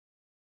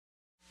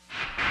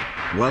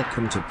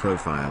Welcome to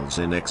Profiles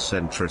in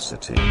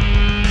Eccentricity,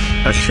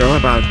 a show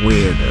about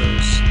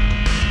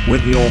weirdos.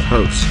 With your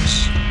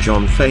hosts,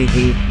 John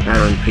Fahey,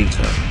 Aaron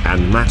Peter,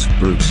 and Matt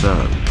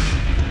Brousseau.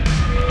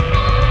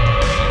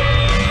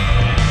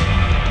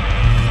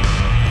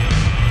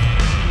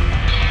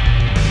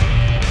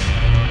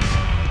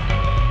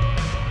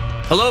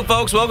 Hello,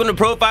 folks. Welcome to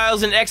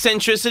Profiles in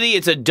Eccentricity.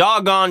 It's a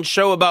doggone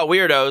show about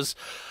weirdos.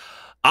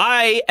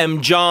 I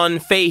am John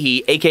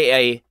Fahey,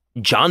 a.k.a.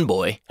 John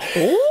Boy.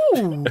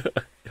 Ooh.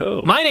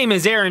 Oh. My name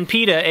is Aaron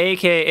Pita,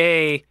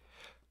 a.k.a.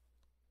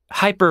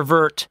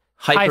 Hypervert,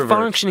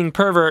 high-functioning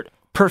pervert,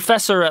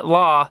 professor at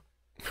law,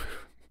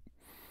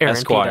 Aaron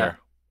Esquire.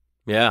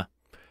 Pita. Yeah.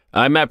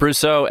 I'm Matt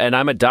Brousseau, and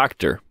I'm a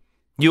doctor.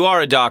 You are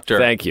a doctor.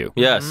 Thank you.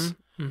 Yes.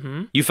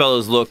 You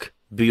fellas look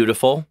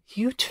beautiful.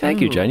 You too.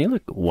 Thank you, John. You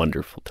look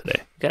wonderful today.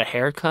 Got a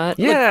haircut?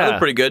 Yeah. Look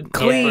pretty good.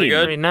 Clean. Pretty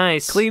good. Very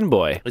nice. Clean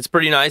boy. It's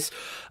pretty nice.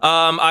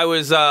 I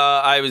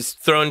was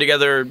throwing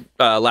together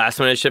last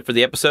minute shit for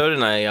the episode,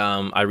 and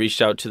I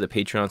reached out to the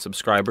Patreon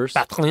subscribers,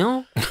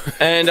 Patreon?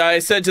 and I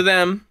said to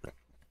them,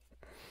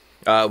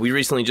 we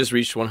recently just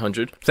reached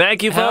 100.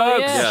 Thank you, Hell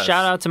folks. yeah. Yes.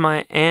 Shout out to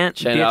my aunt,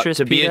 Shout Beatrice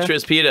out to Pita.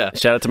 Beatrice Pita.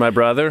 Shout out to my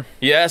brother.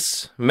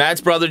 Yes,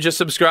 Matt's brother just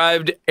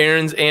subscribed.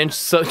 Aaron's aunt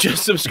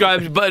just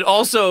subscribed, but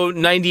also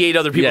 98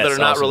 other people Yes, that are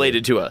not also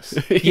related to us.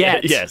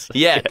 Yet. Yes.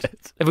 Yet.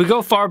 If we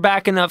go far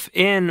back enough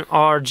in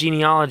our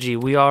genealogy,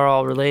 we are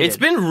all related. It's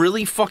been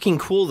really fucking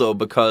cool though,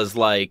 because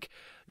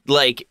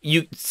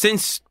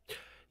since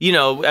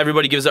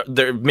everybody gives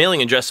their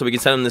mailing address so we can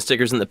send them the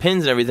stickers and the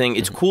pins and everything,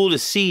 it's cool to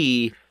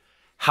see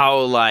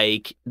how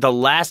the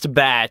last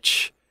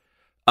batch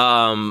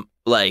was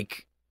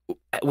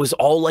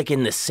all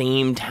in the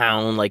same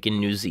town, in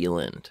New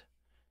Zealand.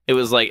 It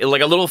was like a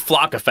little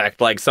flock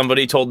effect,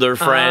 somebody told their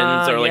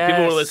friends, or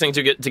people were listening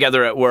to get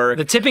together at work.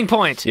 the tipping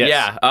point. Yes.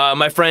 Yeah,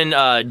 my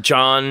friend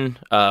John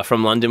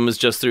from London was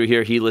just through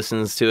here. He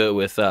listens to it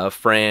with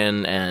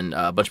Fran and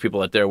a bunch of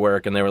people at their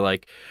work, and they were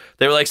like,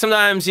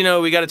 sometimes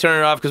we got to turn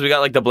it off because we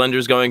got the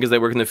blenders going because they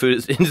work in the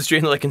food industry,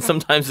 and and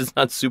sometimes it's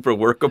not super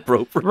work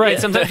appropriate. Right,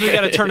 sometimes we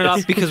got to turn it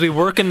off because we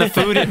work in the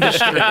food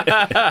industry.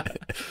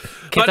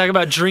 Can't talk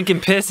about drinking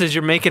piss as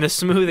you're making a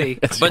smoothie.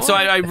 But so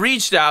I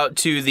reached out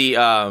to the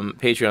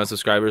Patreon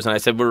subscribers, and I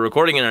said, we're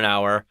recording in an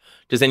hour.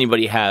 Does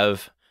anybody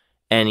have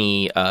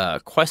any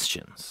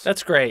questions?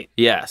 That's great.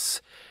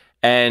 Yes.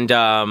 And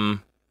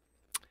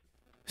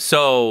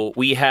so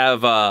we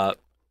have...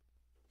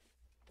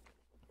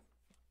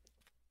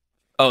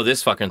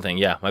 this fucking thing.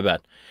 Yeah, my bad.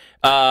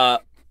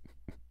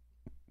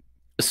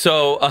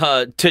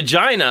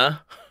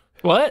 Tagina...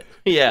 What?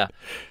 Yeah.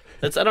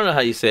 I don't know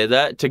how you say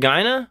that.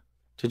 Tagina?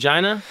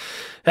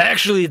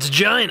 Actually, it's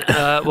Gina.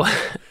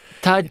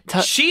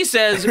 She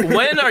says,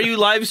 when are you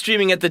live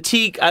streaming at the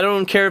Teak? I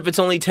don't care if it's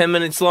only 10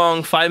 minutes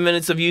long, 5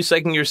 minutes of you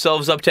psyching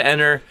yourselves up to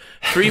enter,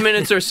 3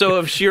 minutes or so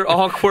of sheer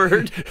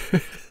awkward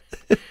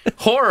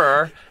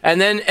horror, and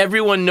then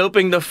everyone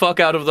noping the fuck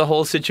out of the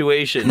whole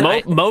situation.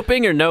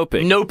 Moping or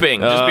noping?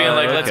 Noping. Just being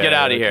like, let's okay, get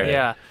out of here.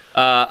 Yeah.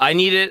 I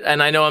need it,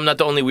 and I know I'm not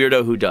the only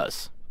weirdo who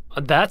does.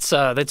 That's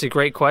a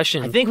great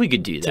question. I think we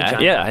could do that.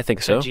 Yeah, I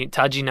think so.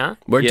 Tajina?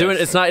 We're Yes. doing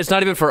it's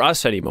not even for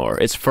us anymore.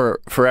 It's for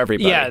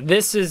everybody. Yeah,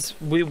 this is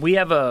we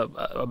have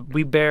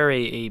we bear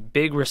a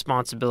big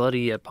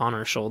responsibility upon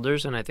our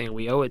shoulders, and I think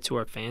we owe it to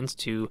our fans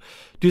to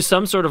do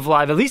some sort of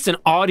live, at least an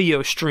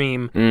audio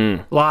stream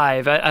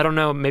live. I don't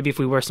know, maybe if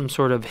we wear some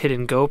sort of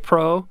hidden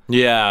GoPro,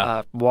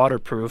 Yeah.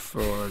 waterproof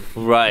or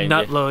Right.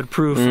 nut load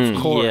proof, of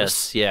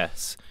course.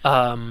 Yes.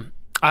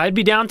 I'd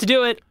be down to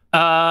do it.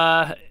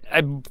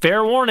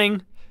 Fair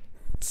warning,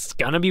 it's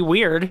gonna be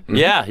weird.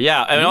 Yeah,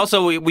 and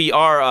also we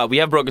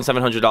have broken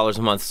 $700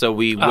 a month, so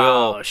we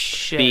will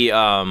be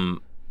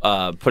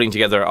putting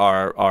together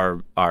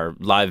our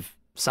live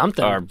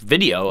our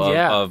video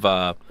of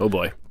Oh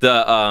boy.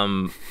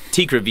 the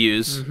Teak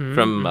reviews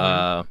from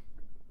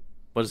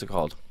what is it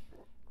called?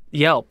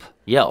 Yelp,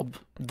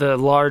 the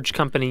large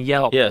company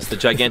Yelp. Yes, the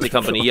gigantic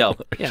company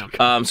Yelp.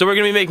 Yeah. So we're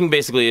gonna be making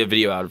basically a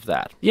video out of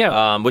that.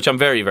 Yeah. Which I'm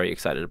very, very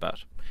excited about.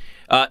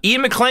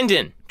 Ian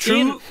McClendon,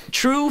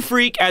 true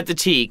freak at the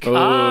Teak.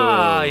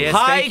 Yes,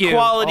 thank you. High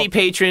quality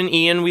patron,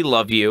 Ian, we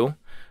love you.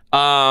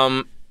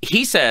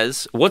 He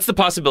says, what's the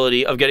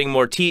possibility of getting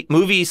more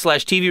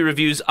movie/TV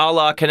reviews a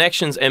la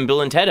Connections and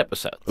Bill and Ted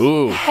episodes?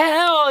 Ooh.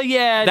 Hell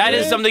yeah, That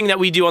dude. is something that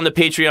we do on the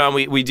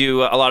Patreon. We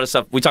do a lot of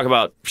stuff. We talk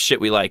about shit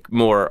we like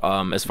more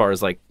as far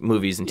as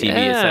movies and TV,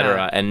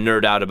 etc., and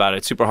nerd out about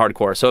it. Super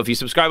hardcore. So if you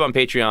subscribe on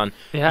Patreon,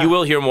 you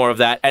will hear more of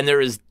that. And there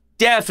is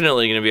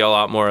definitely going to be a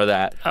lot more of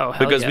that. Oh, hell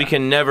because yeah. we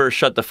can never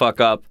shut the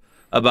fuck up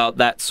about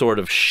that sort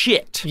of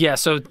shit. Yeah,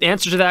 so the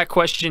answer to that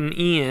question,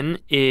 Ian,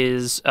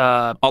 is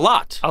A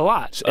lot.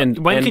 And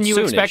when and can you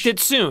soonish. expect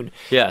it? Soon.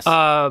 Yes.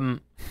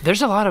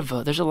 There's a lot of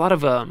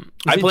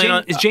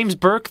is James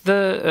Burke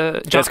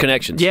the Just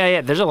Connections.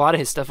 Yeah, there's a lot of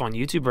his stuff on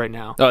YouTube right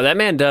now. Oh, that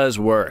man does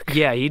work.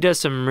 Yeah, he does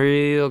some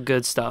real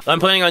good stuff. I'm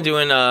planning on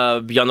doing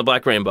Beyond the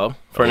Black Rainbow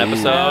for an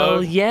episode. Oh,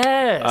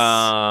 yes.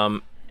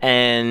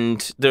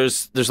 And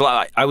there's a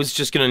lot. I was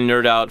just gonna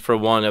nerd out for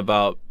one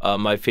about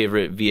my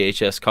favorite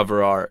VHS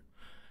cover art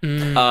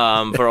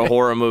for a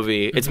horror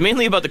movie. It's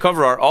mainly about the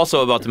cover art,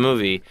 also about the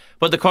movie,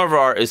 but the cover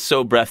art is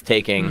so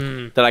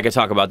breathtaking that I could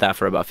talk about that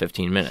for about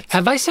 15 minutes.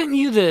 Have I sent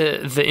you the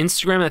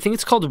Instagram? I think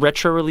it's called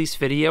Retro Release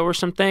Video or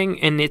something,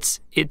 and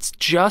it's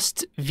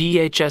just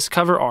VHS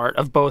cover art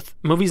of both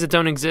movies that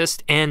don't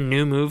exist and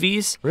new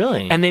movies.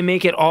 Really? And they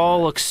make it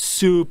all look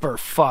super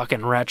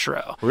fucking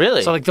retro.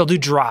 Really? So like they'll do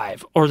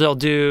Drive, or they'll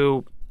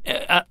do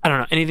I don't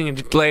know, anything.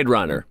 Blade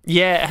Runner.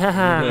 Yeah.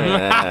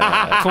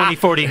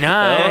 2049.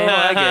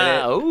 I get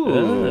it.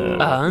 Ooh.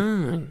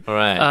 Uh, All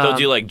right. They'll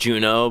do like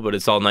Juno, but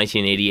it's all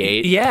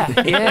 1988. Yeah,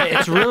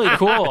 it's really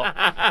cool.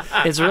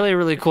 It's really,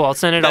 really cool. I'll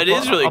send it up. That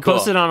is really I'll cool.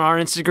 post it on our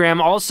Instagram.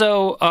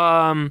 Also,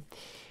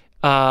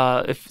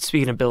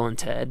 speaking of Bill and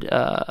Ted,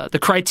 the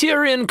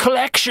Criterion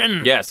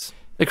Collection. Yes.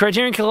 The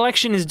Criterion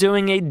Collection is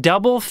doing a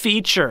double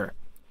feature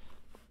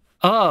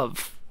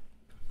of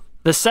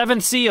The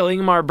Seventh Seal,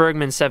 Ingmar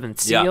Bergman's Seventh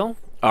Seal. Yeah.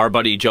 Our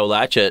buddy Joe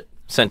Latchett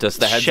sent us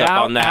the heads up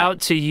on that. Shout out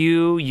to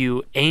you,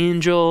 you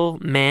angel,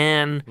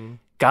 man,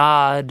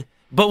 God.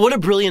 But what a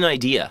brilliant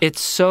idea.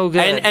 It's so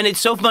good. And it's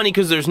so funny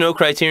because there's no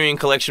Criterion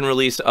Collection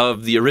release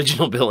of the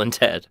original Bill and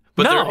Ted.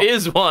 But No. there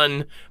is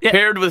one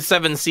paired with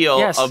Seven Seal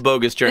of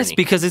Bogus Journey. Yes,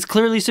 because it's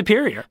clearly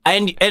superior.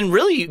 And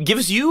really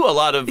gives you a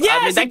lot of...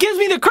 Yes, that gives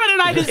me the credit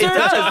I it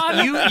deserve,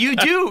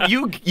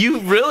 John. You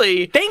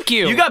really... Thank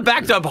you. You got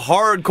backed up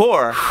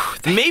hardcore.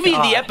 Maybe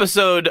God. the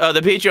episode,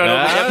 the Patreon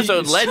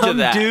episode led to Some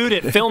that. dude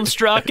at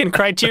Filmstruck and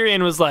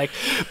Criterion was like,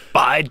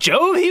 by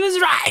Jove, he was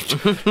right.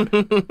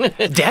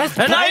 Death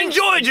And I playing-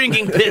 enjoy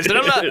drinking piss, and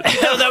I'm not...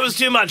 No, that was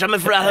too much. I'm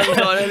afraid...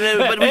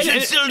 But we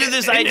should still do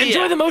this idea.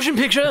 Enjoy the motion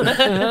picture.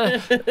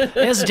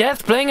 Is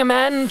Death playing a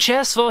man in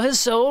chess for his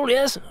soul?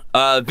 Yes.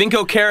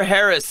 Vinko Kerr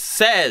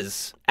Harris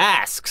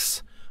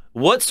asks,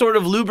 what sort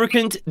of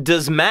lubricant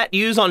does Matt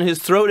use on his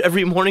throat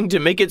every morning to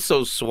make it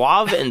so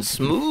suave and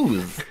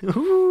smooth?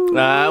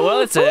 Well,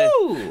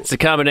 it's a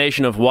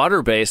combination of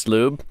water-based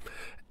lube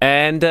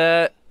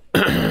and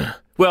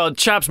well,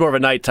 chop's more of a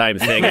nighttime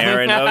thing,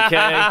 Aaron. Okay,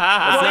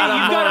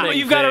 Well,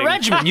 you've got a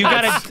regimen.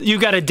 You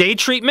got a day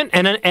treatment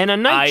and a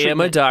night I treatment.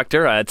 am a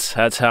doctor.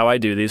 That's how I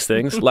do these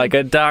things, like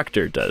a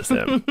doctor does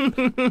them.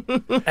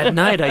 At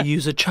night, I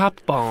use a chop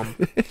bomb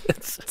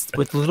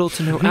with little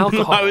to no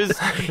alcohol. I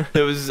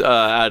was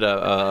at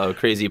a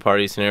crazy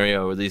party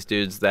scenario with these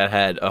dudes that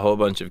had a whole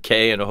bunch of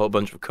K and a whole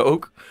bunch of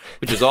Coke,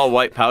 which is all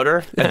white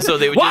powder. And so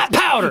they would White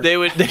powder! They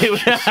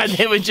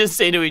would just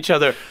say to each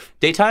other,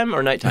 daytime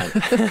or nighttime?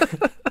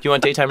 Do you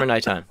want daytime or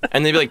nighttime?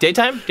 And they'd be like,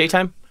 daytime?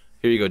 Daytime?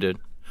 Here you go, dude.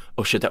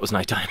 Oh shit, that was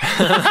nighttime.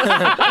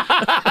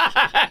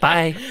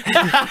 Bye.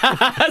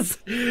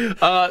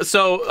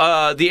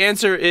 So the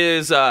answer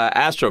is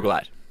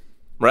Astroglide,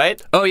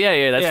 right? Oh yeah,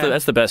 Yeah.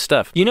 that's the best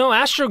stuff. You know,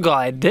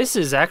 Astroglide, this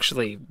is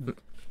actually...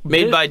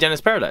 Made by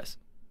Dennis Paradise.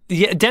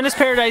 Yeah, Dennis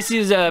Paradise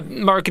is a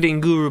marketing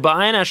guru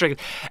behind Astroglide.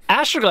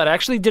 Astroglide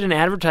actually did an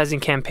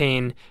advertising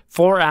campaign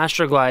for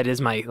Astroglide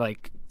as my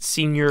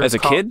senior As a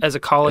kid? as a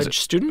college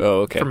student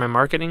Oh, okay. for my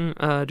marketing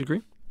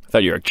degree. I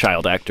thought you were a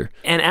child actor.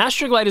 And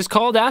Astroglide is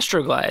called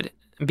Astroglide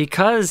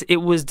because it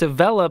was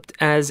developed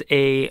as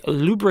a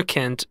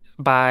lubricant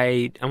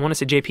by, I want to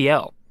say,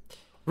 JPL.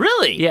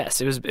 Really? Yes,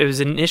 it was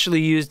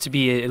initially used to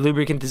be a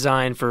lubricant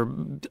designed for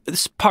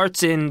parts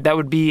that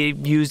would be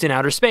used in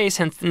outer space,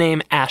 hence the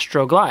name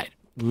Astroglide.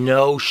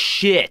 No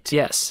shit.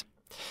 Yes.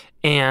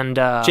 And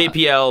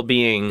JPL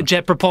being...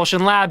 Jet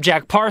Propulsion Lab,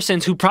 Jack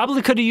Parsons, who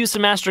probably could have used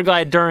some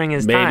Astroglide during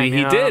his time. Maybe he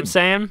you know what I'm did.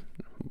 saying?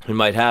 We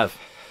might have.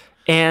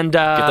 And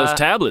Get those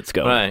tablets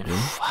going. Right.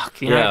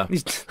 fuck, you know, Yeah.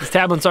 these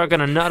tablets aren't going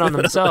to nut on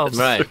themselves.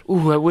 Right.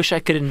 Ooh, I wish I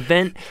could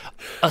invent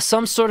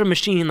some sort of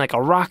machine like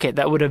a rocket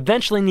that would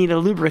eventually need a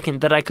lubricant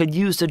that I could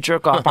use to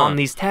jerk off on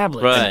these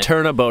tablets. Right.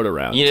 Turn a boat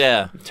around.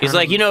 Yeah. He's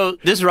like,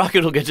 this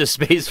rocket will get to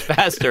space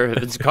faster if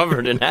it's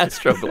covered in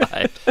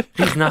Astroglide.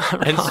 He's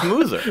not And wrong.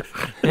 smoother.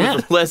 Yeah.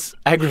 With less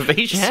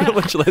aggravation. Yeah.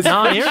 Much less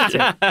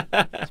Non-irritant.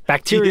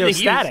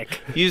 Bacteriostatic.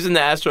 Using the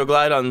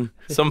Astroglide on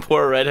some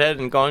poor redhead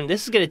and going,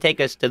 this is going to take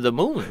us to the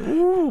moon.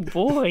 Ooh,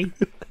 boy.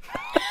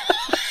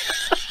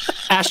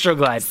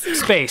 Astroglide.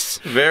 Space.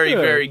 Very,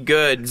 very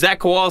good. Zach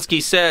Kowalski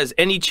says,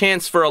 any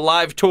chance for a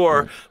live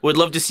tour? Would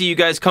love to see you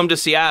guys come to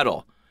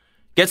Seattle.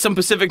 Get some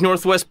Pacific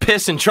Northwest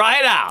piss and try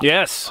it out.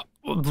 Yes.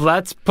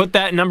 Let's put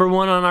that number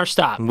one on our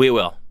stop. We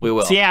will.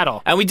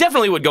 Seattle. And we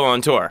definitely would go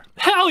on tour.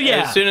 Hell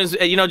yeah. As soon as,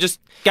 just,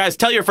 guys,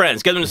 tell your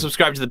friends. Get them to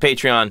subscribe to the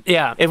Patreon.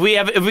 Yeah. If we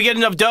get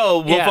enough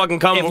dough, we'll Yeah. fucking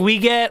come. If we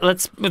get,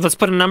 let's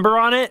put a number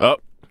on it. Oh.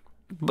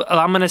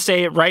 I'm going to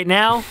say it right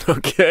now.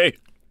 Okay.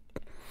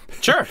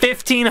 Sure.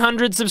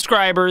 1,500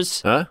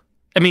 subscribers. Huh?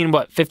 I mean,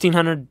 what,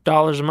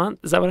 $1,500 a month?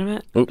 Is that what I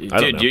meant? Oop, I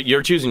don't know. Dude,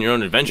 you're choosing your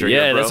own adventure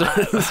Yeah, here, bro.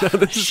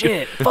 that's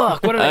Shit,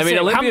 fuck. What did I I mean, say?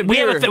 Olympian we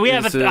have, beer we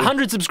have is,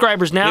 100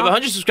 subscribers We have now.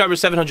 100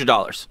 subscribers,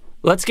 $700.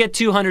 Let's get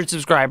 200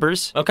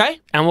 subscribers, Okay?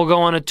 and we'll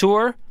go on a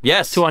tour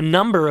Yes. to a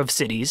number of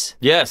cities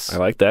Yes. I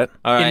like that.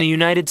 All right. in the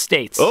United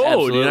States. Oh,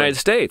 Absolutely. the United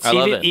States. I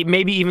love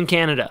Maybe even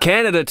Canada.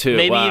 Canada, too.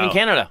 Maybe Wow. even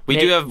Canada.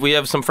 We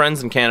have some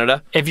friends in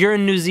Canada. If you're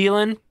in New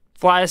Zealand,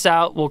 fly us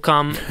out. We'll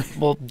come.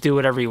 We'll do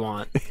whatever you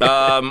want.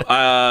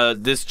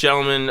 This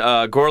gentleman,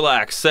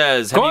 Gorlak,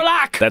 says,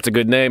 Gorlak! That's a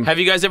good name. Have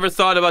you guys ever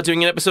thought about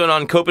doing an episode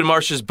on Cope and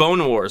Marsh's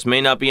Bone Wars? May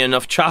not be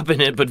enough chop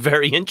in it, but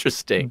very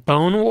interesting.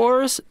 Bone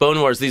Wars? Bone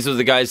Wars. These were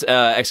the guys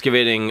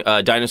excavating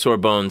dinosaur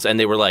bones, and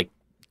they were like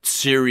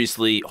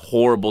seriously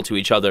horrible to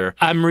each other.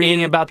 I'm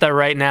reading about that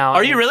right now.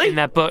 Are you really? In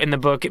that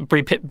book,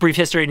 Brief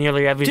History of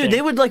Nearly Everything. Dude,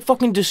 they would like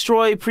fucking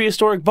destroy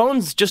prehistoric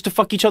bones just to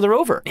fuck each other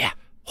over. Yeah.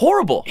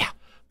 Horrible. Yeah.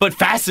 But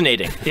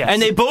fascinating. Yes.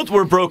 And they both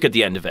were broke at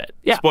the end of it.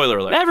 Yeah. Spoiler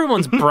alert.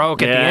 Everyone's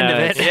broke at the end of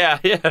it.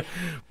 Yeah.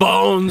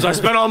 Bones. I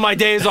spent all my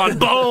days on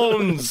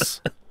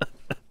bones.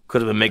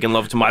 Could have been making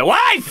love to my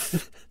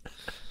wife.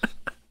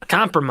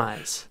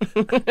 Compromise.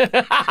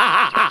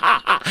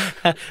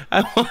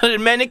 I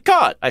wanted manic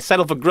caught. I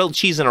settled for grilled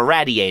cheese and a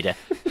radiator.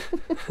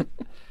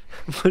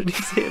 What did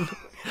he say?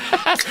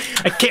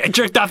 I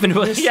jerked off into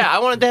a... Yeah, I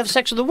wanted to have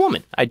sex with a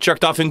woman. I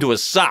jerked off into a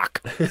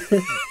sock.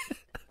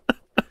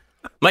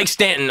 Mike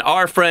Stanton,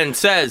 our friend,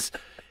 says,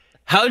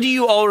 how do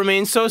you all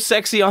remain so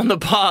sexy on the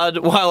pod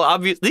while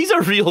These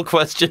are real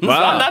questions.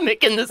 Wow. I'm not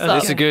making this up.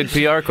 That's a good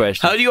PR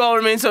question. How do you all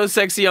remain so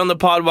sexy on the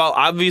pod while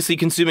obviously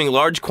consuming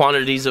large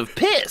quantities of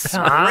piss?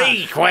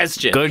 Great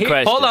question. Good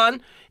question. Hold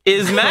on.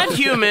 Is Matt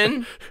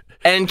human?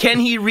 And can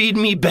he read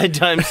me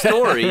bedtime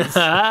stories?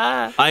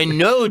 I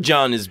know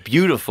John is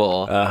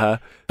beautiful,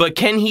 but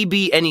can he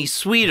be any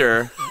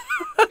sweeter?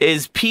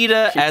 Is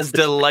PETA as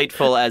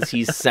delightful as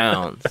he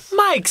sounds?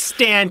 Mike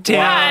Stanton.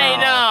 I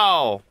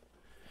know.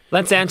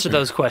 Let's answer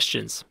those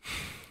questions.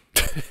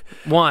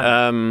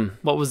 One.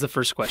 What was the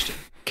first question?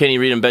 Can he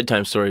read him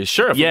bedtime stories?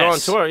 Sure, if we go on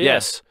tour, yeah.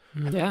 Yes.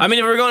 Yeah. I mean,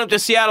 if we're going up to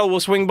Seattle, we'll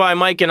swing by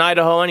Mike in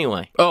Idaho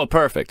anyway. Oh,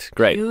 perfect.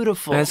 Great.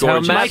 Beautiful. That's how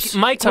Gorgeous. maps,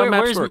 Mike, that's how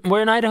maps where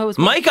work. in Idaho is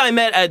Mike I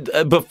met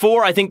at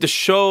before I think the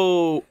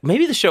show,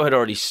 maybe the show had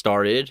already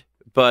started,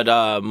 but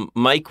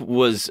Mike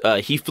was,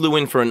 he flew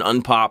in for an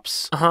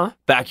Unpops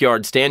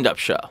backyard stand-up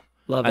show.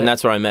 Love and it.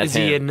 that's where I met Is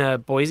him. he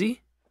in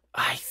Boise?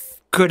 I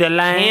Coeur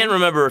d'Alene. can't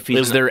remember if he's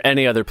Is there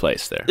any other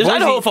place there? There's Boise.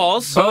 Idaho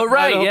Falls. Oh,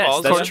 right, Idaho yes,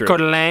 Falls. that's true. Coeur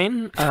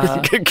d'Alene.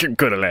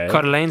 Good land.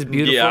 Coeur d'Alene's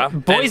beautiful. Yeah.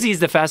 Boise is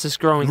the fastest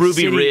growing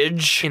Ruby city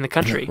Ridge. in the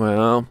country.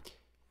 Well,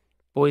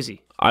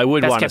 Boise. I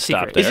would Best want to kept stop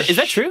secret. there. Is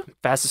that true?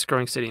 Fastest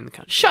growing city in the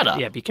country. Shut up.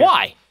 Yeah, be careful.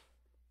 Why?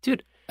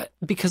 Dude,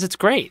 because it's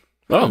great.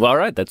 Oh, well, all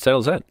right. That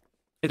settles that.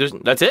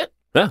 That's it?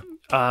 Yeah.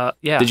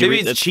 Yeah. Did you Maybe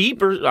read it's cheap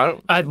or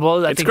I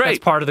don't. I think great. that's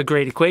part of the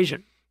great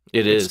equation.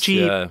 It is. It's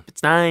cheap. Yeah.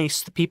 It's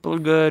nice. The people are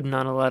good.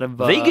 Not a lot of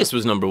Vegas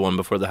was number one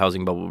before the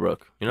housing bubble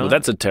broke. You know Well,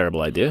 that's a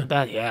terrible idea.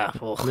 Yeah.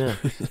 Well, Yeah.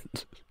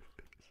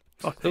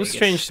 fuck It was Vegas.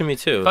 strange to me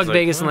too. Fuck It's like,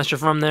 Vegas unless you're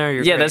from there.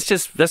 You're Yeah, great.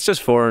 that's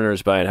just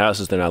foreigners buying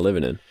houses they're not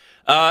living in.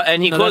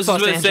 And he No, that's closes Los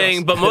with Angeles.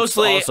 saying, but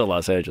mostly, It's also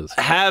Los Angeles.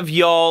 have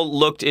y'all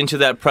looked into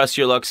that Press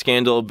Your Luck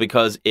scandal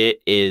because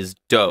it is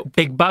dope?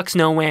 Big bucks,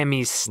 no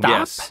whammies. Stop.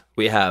 Yes,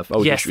 we have.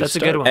 Oh, Yes, should we that's a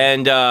start? good one.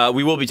 And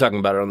we will be talking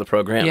about it on the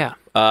program. Yeah.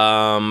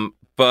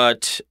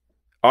 But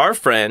our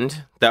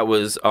friend that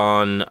was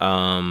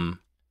on,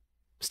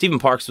 Stephen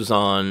Parks was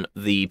on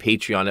the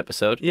Patreon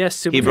episode. Yes,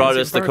 super He brought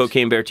fancy us the parts.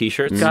 Cocaine Bear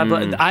t-shirts. God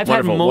bless. I've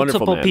had Wonderful, wonderful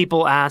multiple man.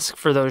 people ask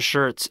for those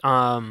shirts.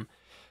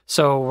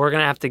 So we're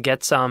gonna have to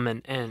get some,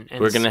 and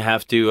We're going to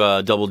have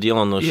to double deal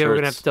on those yeah, shirts. we're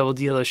gonna have to double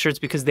deal those shirts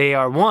because they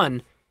are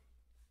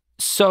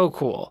so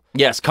cool,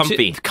 Yes,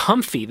 comfy.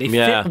 comfy. They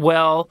Yeah. fit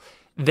well.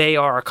 They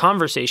are a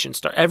conversation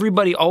starter.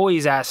 Everybody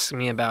always asks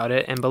me about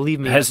it, and believe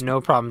me, I have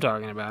no problem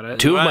talking about it.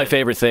 Two of my Right.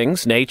 favorite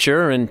things,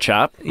 nature and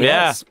chop.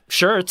 Yes,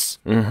 shirts.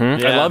 Mm-hmm. I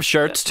Yeah. love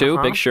shirts, too.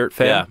 Big shirt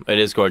fan. Yeah, it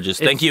is gorgeous.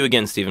 Thank you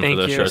again, Stephen, Thank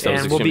for those you, shirts. That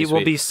was and we'll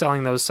extremely be sweet.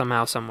 selling those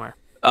somehow somewhere.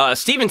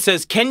 Steven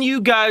says, can you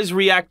guys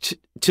react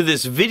to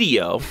this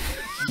video?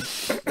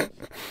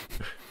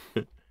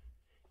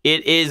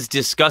 It is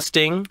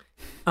disgusting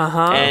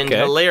and Okay.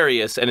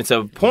 hilarious, and it's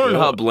a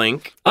Pornhub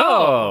link,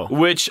 Oh.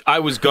 which I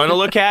was going to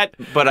look at,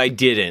 but I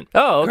didn't.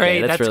 Oh, okay.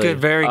 Great, that's really good.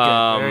 Very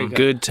good. Very good.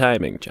 good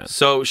timing, John.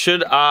 So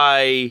should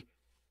I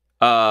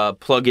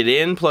plug it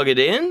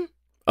in,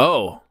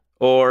 Oh.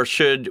 or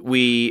should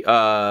we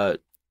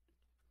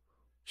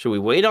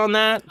wait on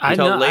that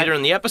until later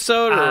in the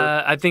episode?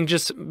 Or? I think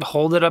just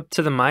hold it up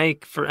to the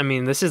mic.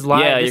 This is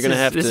live. Yeah, This you're gonna is-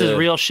 have This to- is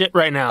real shit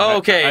right now.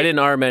 Okay. I didn't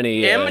arm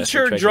any.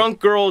 Amateur treasure. drunk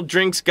girl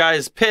drinks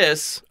guy's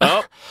piss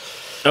Oh.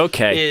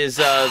 Okay. is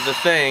the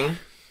thing.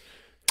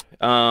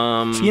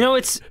 You know,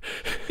 it's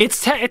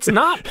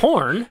not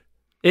porn,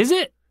 is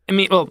it? I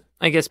mean, well,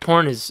 I guess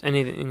porn is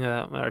anything.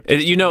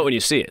 You know it when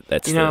you see it.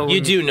 That's You know, You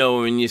do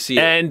know when you see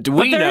it. and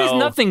we there know is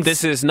nothing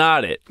this is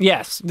not it.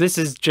 Yes, this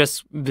is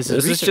This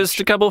is research. just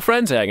a couple of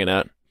friends hanging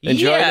out,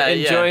 enjoying Yeah,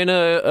 yeah. enjoying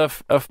a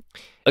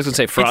was gonna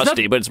say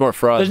frosty, but it's more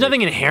frosty. There's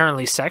nothing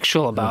inherently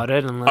sexual about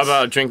it, unless. How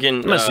about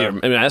drinking? Unless you're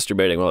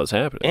masturbating while it's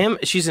happening.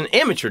 She's an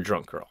amateur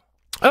drunk girl.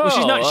 Oh,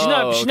 she's not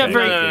okay.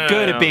 very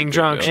good at being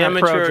drunk. She's not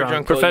Amateur pro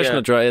drunk.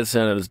 Professional drunk. It's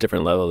a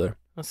different level there.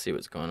 Let's see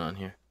what's going on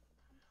here.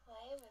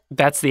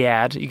 That's the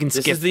ad. You can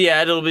This skip. is the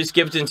ad. It'll be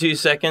skipped in 2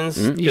 seconds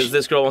because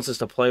this girl wants us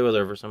to play with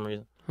her for some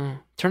reason.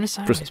 Turn it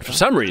sideways. For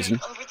some reason.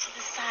 Over to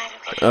the side,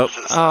 okay?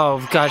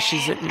 Oh God,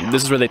 she's.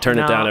 This is where they turn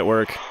it No. down at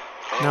work.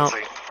 No.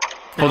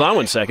 Hold on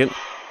 1 second.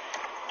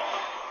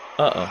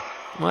 Uh-oh.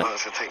 What? Oh,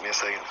 it's gonna take me a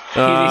second.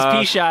 He's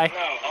pee shy.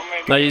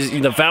 No,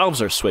 the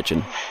valves are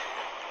switching.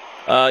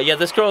 Yeah,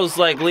 this girl's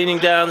like leaning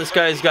down. This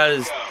guy's got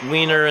his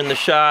wiener in the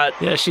shot.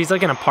 Yeah, she's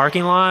like in a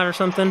parking lot or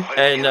something.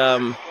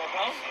 And,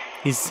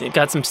 He's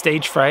got some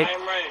stage fright.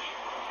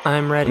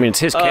 I'm ready. I mean, it's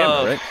his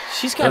camera, right?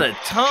 she's got a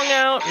tongue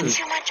out. And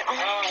Too much on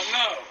me.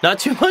 not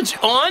too much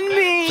on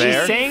me.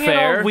 Fair. saying it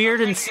fair. all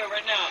weird and.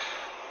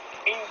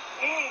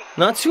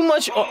 Not too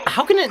much.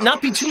 How can it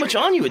not be too much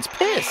on you? It's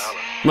piss.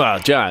 Well,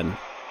 John,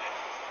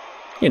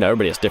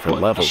 everybody has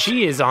different levels.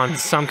 She is on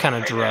some kind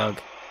of drug.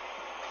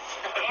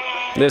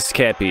 This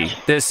can't be.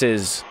 This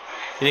is...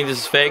 You think this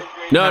is fake?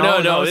 No,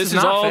 No, this is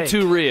not all fake.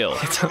 too real.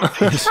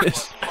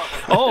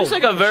 Oh, It's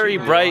like a very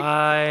bright.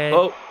 right.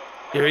 Oh,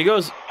 here he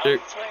goes. There-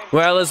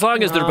 Well, as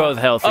long as they're both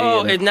healthy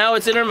Oh, and, and now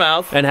it's in her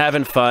mouth. and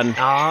having fun.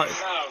 Oh,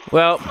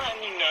 Well,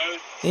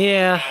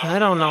 yeah, I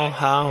don't know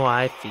how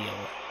I feel.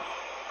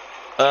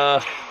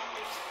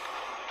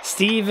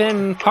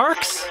 Stephen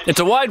Parks? it's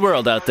a wide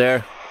world out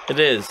there. It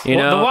is. You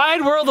know, The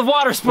wide world of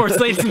water sports,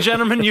 ladies and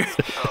gentlemen. You're...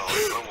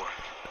 No more.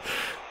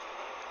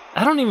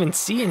 I don't even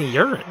see any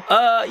urine.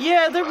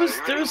 Yeah, there was.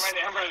 Oh,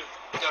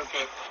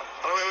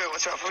 wait,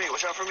 watch out for me,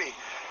 watch out for me.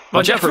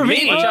 watch out for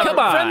me. Watch out Come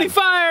for on. friendly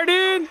fire,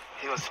 dude.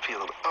 He wants to pee a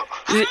little bit.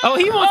 Oh. Oh,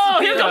 he wants Oh,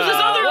 to here comes this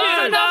other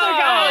guy. another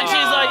guy. And she's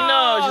like,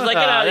 no. She's like,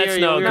 get out of That's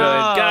here. no you good.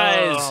 weirdo.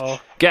 Guys,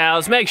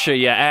 gals, make sure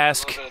you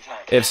ask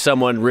if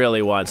someone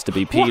really wants to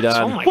be peed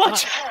Oh on. my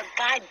What? Oh,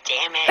 God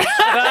damn it.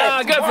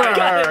 Ah, good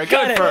for her.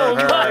 Good for her.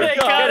 my God.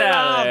 Get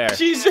out of there.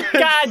 She's.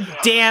 God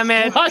damn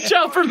it. Watch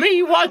out for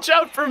me. Watch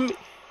out for me.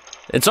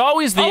 It's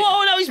always the...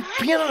 Oh, no, he's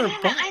peeing on her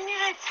butt. I need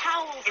a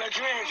towel.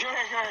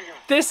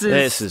 This is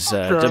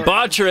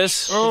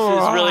debaucherous. This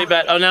is really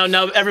bad. Oh,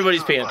 now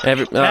everybody's peeing.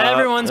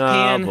 Everyone's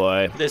peeing. Oh,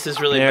 boy. This is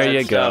really There bad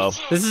you go.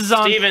 stuff. This is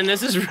on. Steven,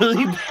 this is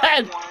really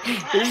bad.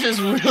 This is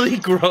really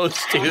gross,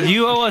 dude.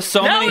 You owe us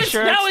so now many it's,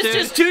 shirts, now it's dude.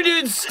 just two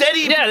dudes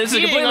steady. Yeah, this is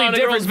a peeing completely on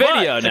different girl's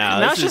video butt. now.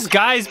 Now This it's is- just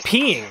guys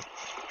peeing.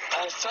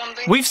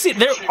 We've seen.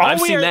 I've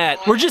seen that.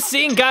 We're just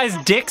seeing guys'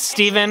 dicks,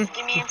 Steven.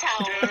 Give me a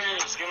towel.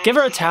 Give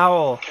her a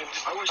towel.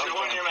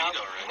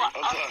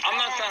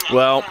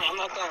 Well,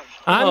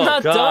 I'm Oh,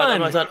 not God, done. I'm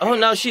not done. Oh,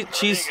 no,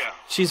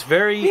 she's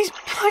very. He's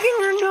plugging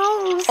her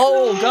nose.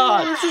 Oh,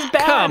 God. This is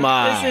bad. Come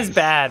on. This is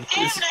bad.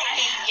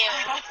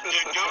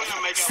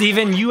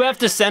 Steven, you have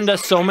to send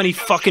us so many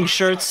fucking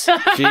shirts.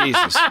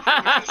 Jesus.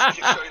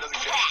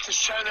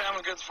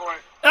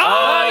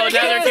 Oh, now they're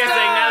kissing.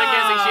 Now they're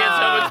kissing. She has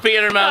so much pee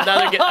in her mouth. Now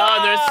they're kissing.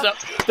 Oh,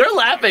 they're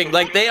laughing.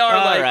 Like they are.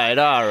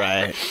 All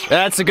right.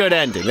 That's a good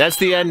ending. That's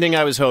the ending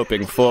I was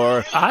hoping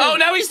for. Oh,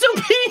 now he's still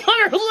peeing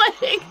on her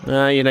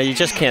leg. You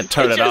just can't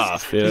turn it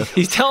off. You know?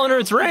 He's telling her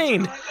it's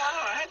rain.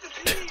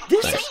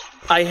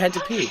 I had to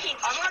pee.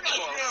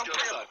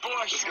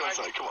 Let's go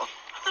inside, come on.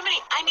 Somebody,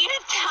 I need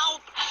a towel.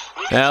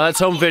 Yeah, that's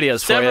home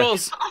videos for you.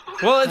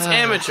 Well, it's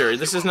amateur.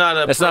 This is not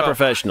a. It's not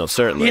professional,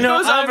 certainly. You know,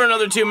 it's on for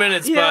another 2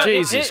 minutes, but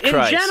Jesus in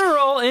Christ.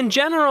 In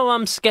general,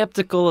 I'm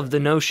skeptical of the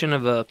notion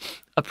of a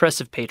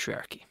oppressive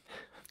patriarchy.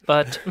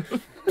 But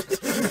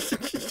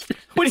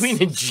what do you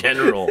mean in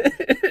general?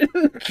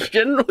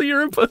 General,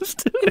 you're opposed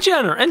to.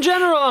 in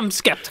general, I'm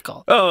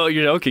skeptical. Oh,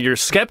 you're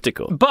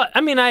skeptical. But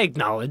I mean, I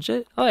acknowledge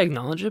it,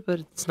 but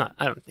it's not.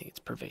 I don't think it's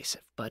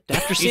pervasive. But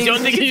after You seeing, don't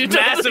think it's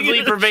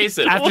massively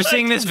pervasive? after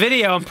seeing this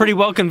video, I'm pretty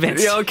well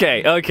convinced. Yeah,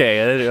 okay.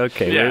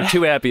 Yeah. We're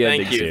two happy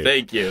endings here.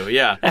 Thank you.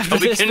 Yeah. After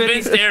I'll be this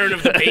convinced Aaron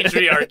of the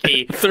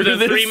patriarchy through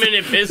the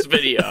 3-minute piss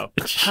video.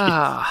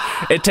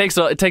 It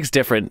takes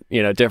different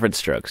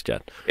strokes,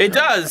 John. It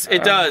does.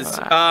 It does.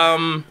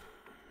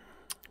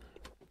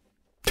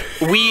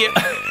 We.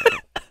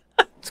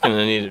 It's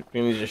gonna need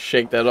to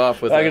shake that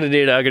off with. I'm gonna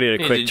need a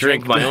need quick to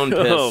drink. drink my own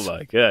piss. Oh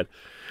my god.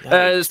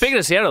 Speaking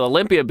of Seattle,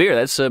 Olympia beer.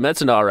 That's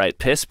an all right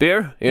piss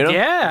beer. You know.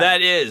 Yeah.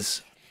 That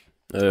is.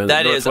 The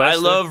That is. I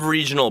Northwest love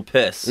regional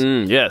piss.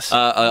 yes.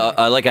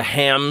 I like a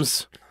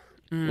Hams.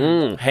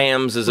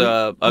 Hams is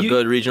a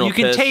good regional You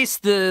can piss.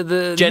 taste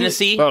the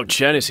Genesee. Oh,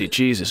 Genesee,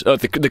 Jesus. Oh,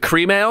 the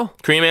cream ale.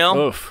 Cream ale.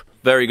 Oof.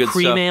 Very good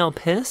cream stuff. ale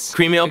piss.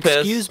 Cream ale piss.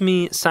 Excuse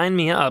me, sign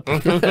me up.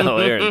 Oh,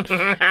 Aaron.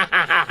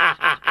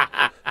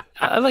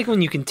 I like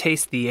when you can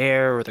taste the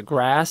air or the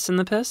grass in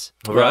the piss.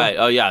 Right.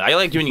 Oh, yeah. I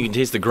like when you can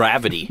taste the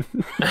gravity.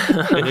 You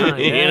know,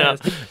 Yes.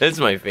 that's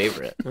my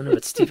favorite. I wonder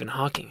what Stephen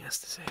Hawking has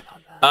to say about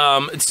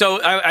that.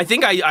 So I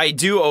think I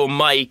do owe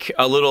Mike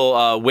a little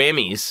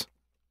whammies.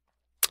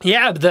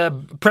 Yeah, the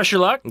Press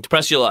Your Luck.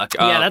 Press Your Luck.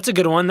 Yeah, that's a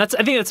good one. I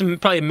think that's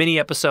probably a mini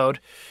episode.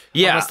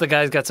 Yeah. Unless the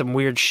guy's got some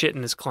weird shit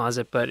in his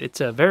closet, but it's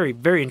a very,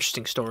 very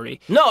interesting story.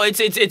 No,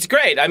 it's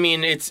great. I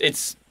mean,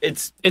 it's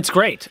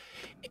great.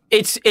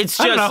 It's just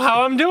I don't know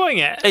how I'm doing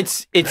it.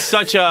 It's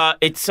such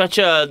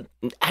a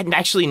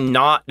actually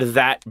not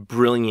that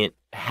brilliant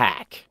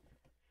hack.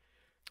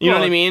 You know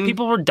what I mean?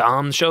 People were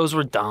dumb. Shows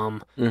were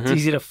dumb. It's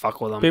easy to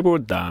fuck with them. People were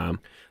dumb.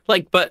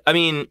 But I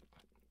mean,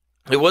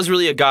 it was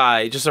really a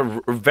guy, just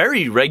a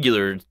very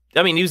regular.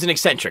 I mean, he was an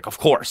eccentric, of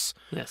course.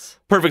 Yes.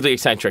 Perfectly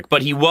eccentric,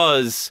 but he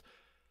was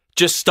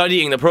just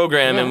studying the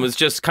program and was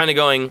just kind of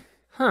going,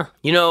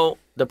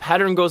 the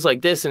pattern goes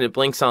like this, and it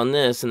blinks on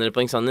this, and then it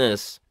blinks on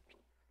this.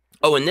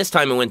 Oh, and this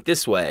time it went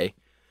this way.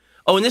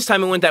 Oh, and this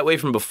time it went that way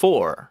from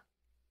before.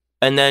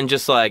 And then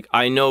just like,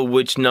 I know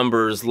which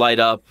numbers light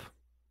up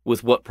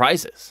with what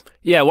prizes.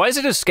 Yeah, why is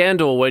it a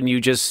scandal when you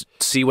just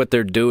see what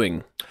they're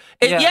doing?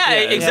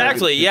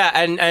 Exactly. Yeah,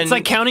 and it's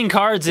like counting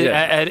cards in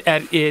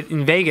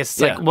Vegas.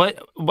 It's like,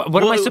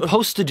 what am I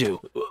supposed to do?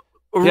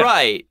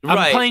 Right.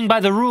 I'm playing by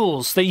the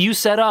rules that you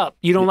set up.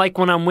 You don't like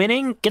when I'm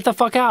winning? Get the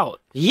fuck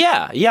out.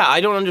 Yeah.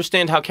 I don't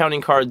understand how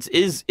counting cards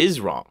is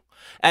wrong.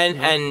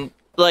 And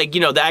like,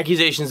 the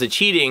accusations of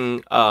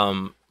cheating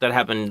that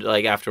happened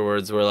like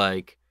afterwards were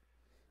like,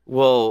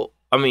 well,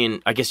 I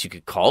mean, I guess you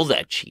could call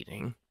that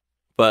cheating,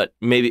 but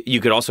maybe you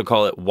could also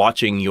call it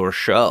watching your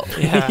show.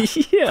 Yeah.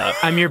 Yeah.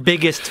 I'm your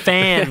biggest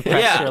fan,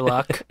 Press Your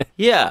Luck.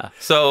 Yeah.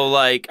 So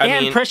like,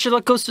 I mean, Press Your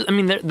Luck goes to, I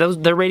mean,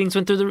 their ratings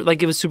went through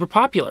it was super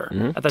popular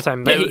at that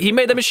time. Yeah, he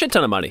made them a shit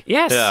ton of money.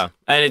 Yes. Yeah.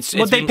 And it's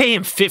they pay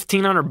him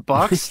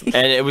 $1,500?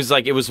 And it was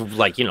like,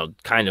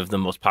 kind of the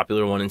most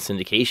popular one in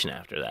syndication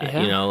after that.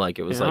 Yeah. Like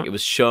it was like, it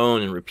was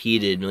shown and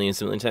repeated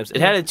millions and millions of times.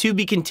 It had a to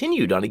be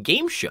continued on a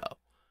game show.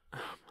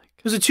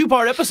 It was a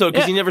 2-part episode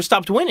because he never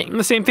stopped winning. And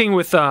the same thing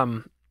with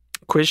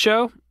Quiz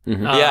Show.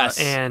 Yes.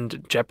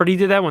 And Jeopardy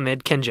did that when they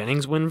had Ken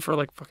Jennings win for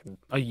like fucking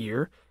a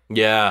year.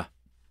 Yeah.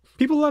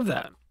 People love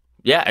that.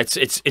 Yeah,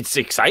 it's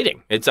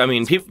exciting.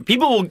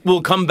 People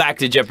will come back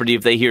to Jeopardy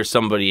if they hear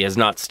somebody has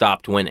not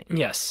stopped winning.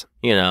 Yes.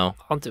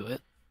 I'll do it.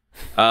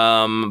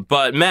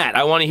 But Matt,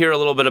 I want to hear a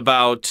little bit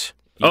about.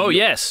 Oh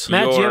yes,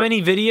 Matt. Do you have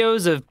any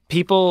videos of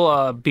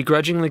people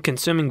begrudgingly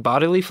consuming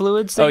bodily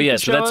fluids? Oh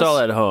yes, but that's all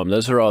at home.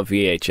 Those are all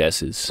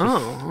VHSs.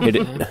 Oh,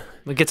 okay.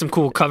 We get some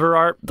cool cover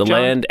art. The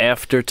John? Land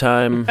After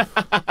Time.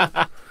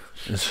 The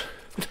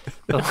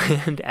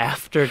Land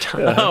After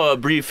Time. Oh, a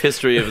brief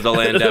history of the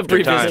Land After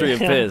brief Time. history of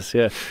piss.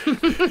 Yeah.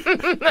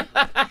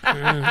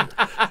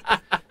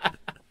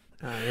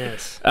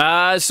 Yes.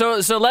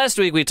 So last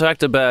week we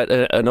talked about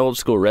an old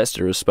school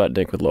wrestler with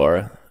Sputnik with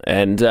Laura,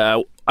 and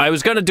I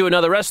was going to do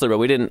another wrestler, but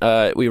we didn't.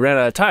 We ran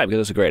out of time because it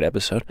was a great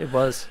episode. It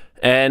was.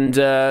 And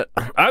I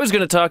was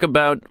going to talk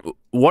about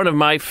one of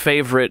my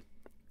favorite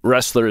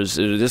wrestlers.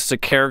 This is a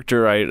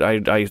character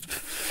I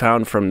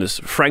found from this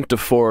Frank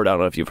DeFord. I don't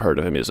know if you've heard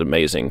of him. He's an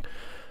amazing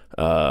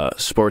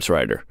sports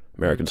writer.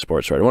 American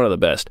sports writer, one of the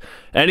best.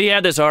 And he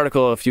had this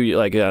article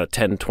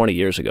 10, 20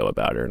 years ago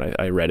about her, and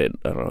I read it,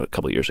 I don't know, a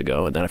couple of years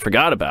ago, and then I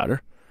forgot about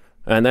her.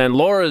 And then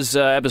Laura's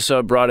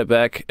episode brought it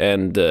back,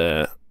 and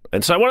so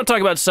I want to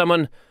talk about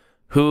someone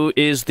who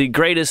is the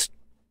greatest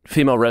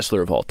female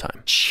wrestler of all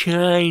time.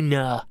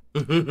 China.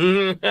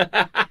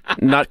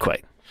 Not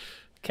quite.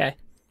 Okay.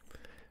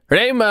 Her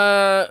name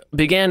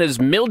began as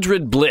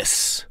Mildred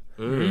Bliss.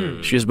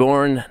 She was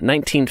born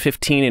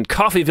 1915 in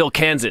Coffeyville,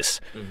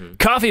 Kansas.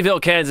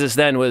 Coffeyville, Kansas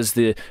then was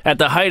at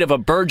the height of a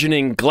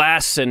burgeoning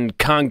glass and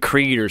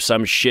concrete or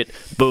some shit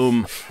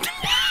boom.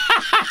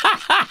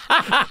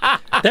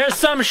 There's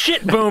some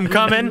shit boom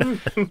coming.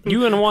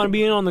 You're going to want to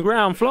be in on the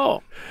ground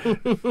floor.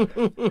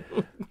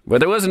 But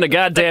there wasn't a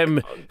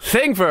goddamn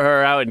thing for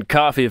her out in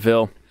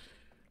Coffeyville.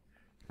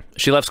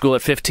 She left school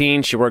at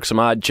 15. She worked some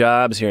odd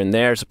jobs here and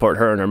there, support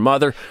her and her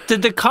mother.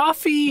 Did the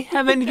coffee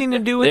have anything to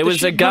do with it? It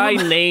was a guy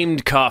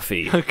named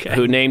Coffey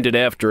who named it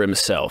after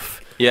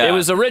himself. Yeah. It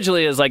was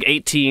originally as like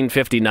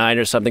 1859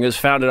 or something. It was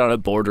founded on a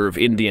border of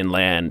Indian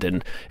land,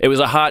 and it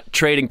was a hot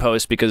trading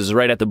post because it was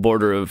right at the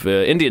border of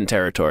Indian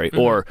territory.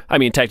 Or, I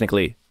mean,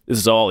 technically, this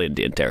is all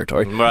Indian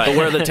territory. Right. But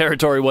where the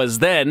territory was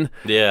then.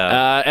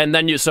 Yeah. And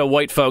then so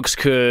white folks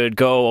could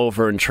go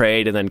over and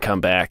trade and then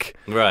come back.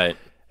 Right.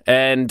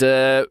 And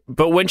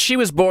but when she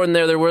was born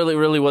there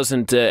really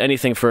wasn't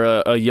anything for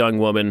a young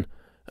woman.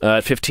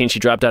 At 15, she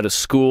dropped out of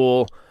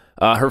school.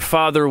 Her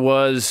father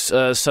was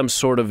some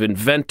sort of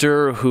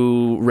inventor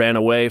who ran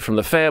away from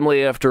the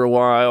family after a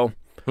while,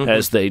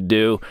 as they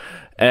do.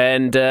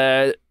 And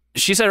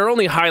she said her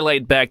only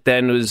highlight back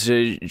then was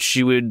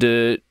she worked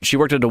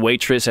as a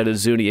waitress at a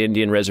Zuni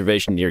Indian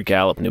reservation near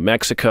Gallup, New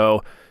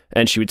Mexico.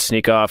 And she would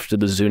sneak off to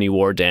the Zuni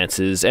war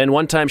dances. And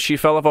one time she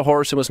fell off a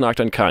horse and was knocked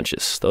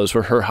unconscious. Those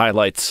were her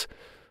highlights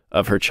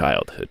of her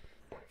childhood.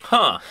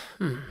 Huh.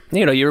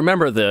 You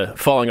remember the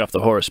falling off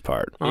the horse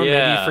part. Or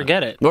maybe you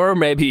forget it. Or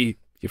maybe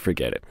you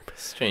forget it.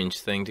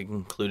 Strange thing to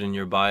include in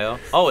your bio.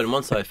 Oh, and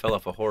once I fell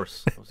off a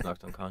horse. I was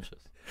knocked unconscious.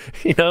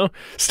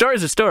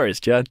 Stories are stories,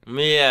 John.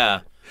 Yeah.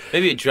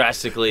 Maybe it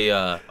drastically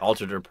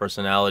altered her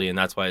personality, and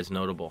that's why it's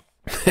notable.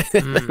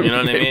 You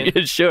know what I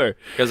mean? Sure.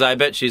 Because I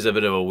bet she's a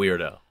bit of a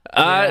weirdo.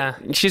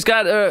 She's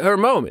got her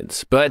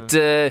moments, but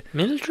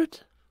Mildred?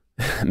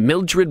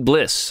 Mildred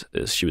Bliss,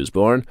 as she was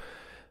born.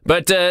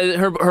 But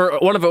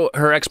one of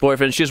her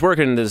ex-boyfriends, she was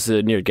working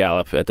near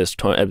Gallup at this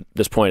point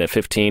at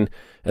 15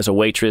 as a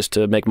waitress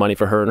to make money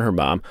for her and her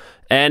mom.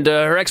 And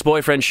her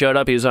ex-boyfriend showed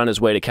up. He was on his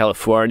way to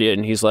California,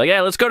 and he's like,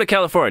 "Yeah, let's go to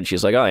California."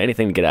 She's like, "Oh,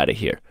 anything to get out of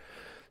here."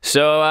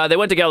 So they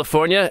went to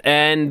California,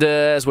 and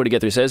as Woody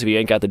Guthrie says, if you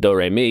ain't got the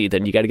do-re-mi,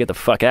 then you got to get the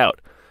fuck out.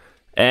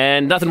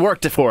 And nothing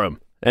worked for him.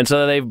 And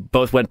so they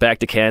both went back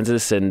to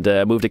Kansas and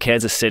moved to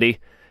Kansas City.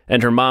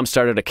 And her mom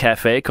started a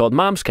cafe called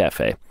Mom's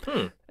Cafe.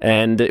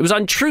 And it was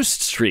on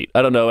Troost Street.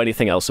 I don't know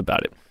anything else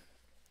about it.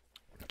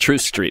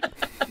 Troost Street.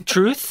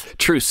 Truth?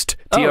 Troost.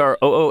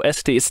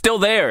 Troost. It's still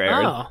there,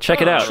 Aaron. Oh.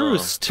 Check it out.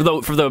 Troost. For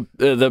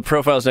the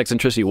Profiles in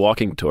Eccentricity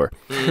walking tour.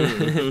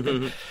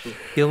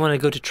 You'll want to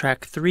go to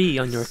track 3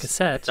 on your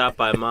cassette. Stop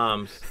by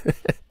Mom's.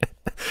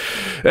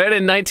 And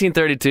in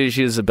 1932,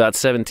 she was about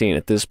 17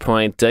 at this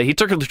point. He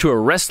took her to a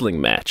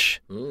wrestling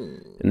match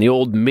in the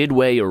old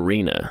Midway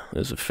Arena.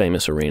 There's a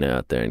famous arena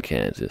out there in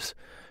Kansas.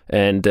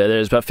 And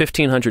there's about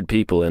 1,500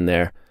 people in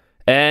there.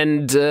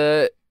 And,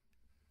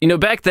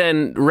 back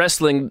then,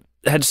 wrestling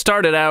had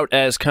started out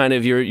as kind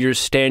of your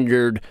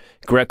standard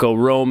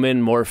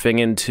Greco-Roman morphing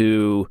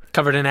into...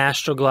 Covered in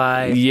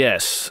Astroglide.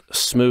 Yes,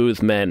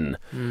 smooth men.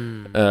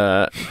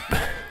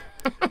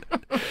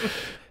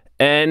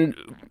 And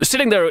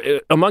sitting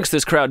there amongst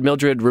this crowd,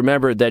 Mildred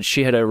remembered that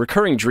she had a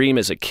recurring dream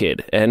as a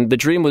kid. And the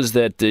dream was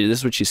that, this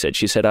is what she said.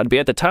 She said, I'd be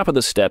at the top of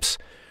the steps,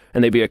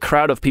 and there'd be a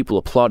crowd of people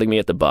applauding me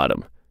at the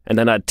bottom. And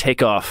then I'd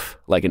take off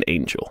like an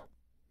angel.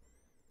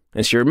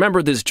 And she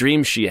remembered this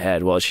dream she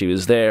had while she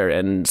was there,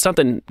 and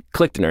something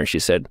clicked in her, and she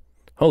said,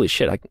 holy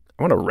shit, I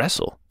want to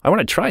wrestle. I want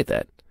to try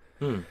that.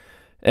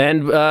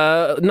 And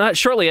not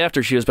shortly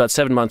after, she was about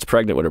 7 months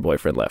pregnant when her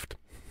boyfriend left.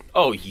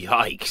 Oh,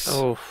 yikes.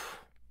 Oh.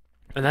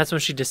 And that's when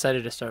she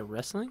decided to start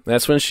wrestling?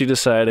 That's when she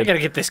decided... I gotta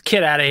get this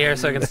kid out of here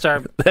so I can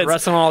start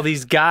wrestling all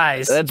these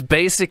guys. That's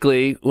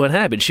basically what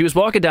happened. She was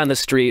walking down the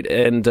street,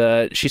 and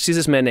she sees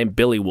this man named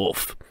Billy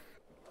Wolf.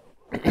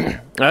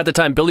 At the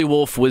time, Billy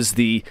Wolf was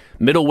the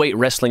middleweight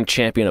wrestling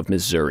champion of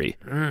Missouri.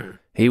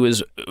 He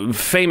was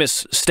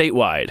famous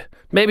statewide,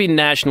 maybe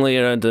nationally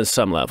to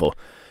some level,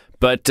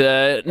 but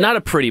not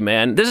a pretty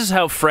man. This is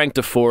how Frank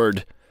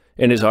DeFord,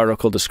 in his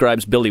article,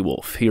 describes Billy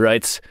Wolf. He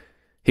writes,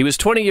 he was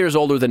 20 years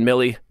older than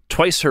Millie,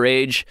 twice her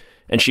age,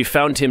 and she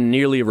found him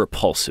nearly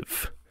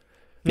repulsive.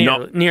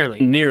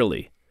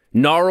 Nearly.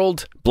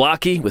 Gnarled,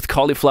 blocky, with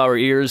cauliflower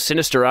ears,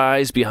 sinister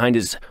eyes behind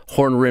his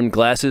horn-rimmed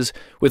glasses,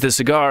 with a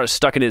cigar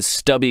stuck in his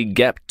stubby,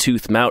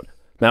 gap-toothed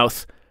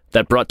mouth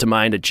that brought to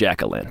mind a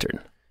jack-o'-lantern.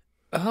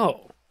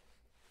 Oh.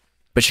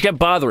 But she kept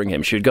bothering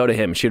him. She would go to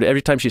him.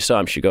 Every time she saw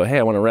him, she'd go, hey,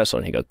 I want to wrestle.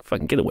 And he'd go,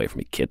 fucking get away from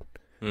me, kid.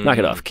 Knock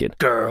it off, kid.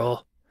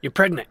 Girl, you're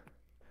pregnant.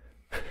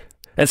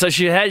 And so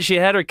she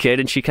had her kid,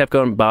 and she kept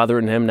going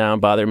bothering him now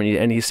and bothering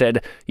him. And he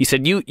said,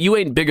 you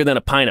ain't bigger than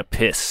a pint of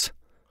piss.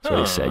 That's what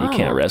he said. You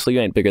can't wrestle. You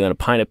ain't bigger than a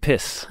pint of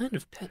piss. Pint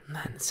of piss?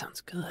 Man, that sounds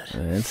good.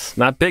 It's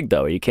not big,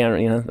 though. You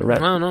can't,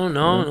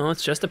 No,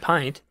 it's just a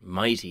pint.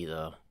 Mighty,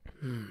 though.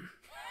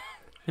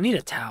 I need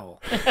a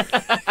towel.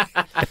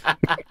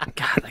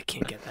 God, I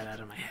can't get that out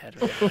of my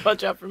head right now.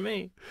 Watch out for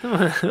me.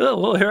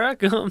 Well, here I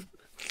come.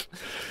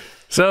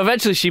 So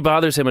eventually she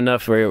bothers him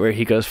enough where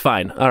he goes,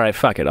 fine, all right,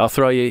 fuck it, I'll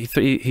throw you.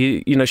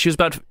 She was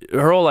about,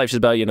 her whole life she's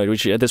about,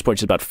 at this point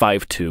she's about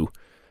 5'2".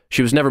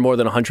 She was never more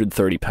than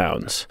 130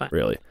 pounds,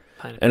 really.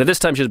 And at this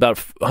time she was about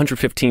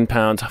 115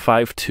 pounds,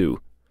 5'2".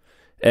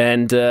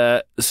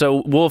 And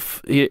so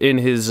Wolf, in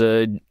his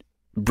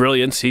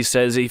brilliance, he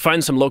says he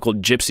finds some local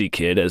gypsy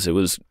kid, as it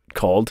was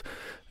called,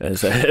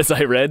 as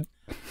I read.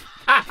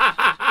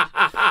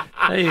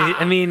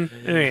 I mean,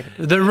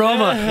 the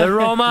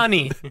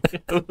Romani.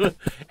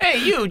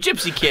 Hey, you,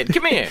 gypsy kid,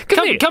 come here.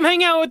 Come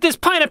hang out with this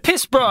pint of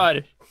piss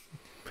broad.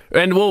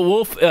 And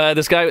Wolf,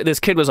 this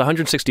kid was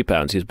 160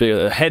 pounds. He's big,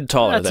 a head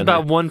taller than her. That's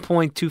about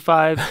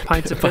 1.25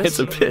 pints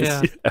of piss.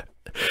 Yeah.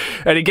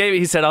 And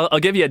he said, I'll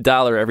give you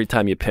 $1 every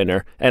time you pin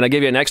her, and I'll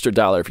give you an extra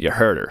 $1 if you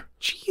hurt her.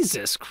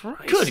 Jesus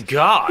Christ. Good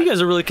God. You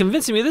guys are really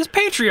convincing me of this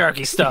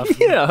patriarchy stuff.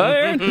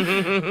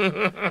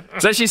 Yeah.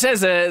 So she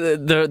says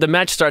the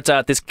match starts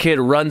out, this kid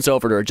runs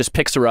over to her, just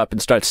picks her up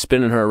and starts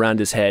spinning her around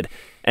his head,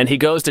 and he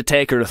goes to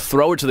take her to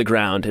throw her to the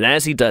ground, and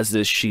as he does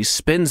this, she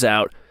spins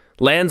out,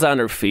 lands on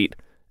her feet,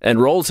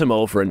 and rolls him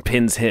over and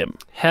pins him.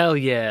 Hell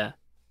yeah.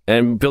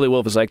 And Billy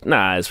Wolf is like,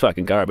 nah, it's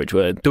fucking garbage.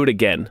 Do it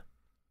again.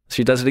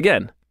 She does it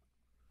again.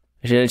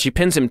 And she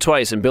pins him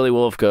twice, and Billy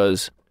Wolf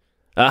goes,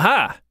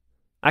 aha,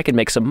 I can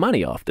make some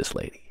money off this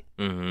lady.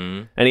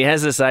 And he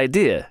has this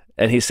idea,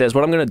 and he says,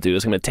 what I'm going to do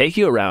is I'm going to take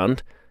you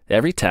around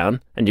every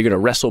town, and you're going to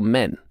wrestle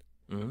men.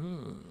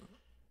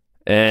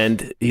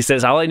 And he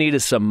says, all I need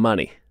is some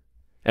money,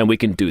 and we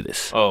can do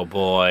this. Oh,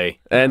 boy.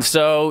 And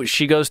so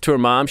she goes to her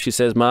mom. She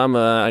says, Mom,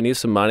 I need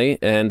some money.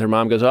 And her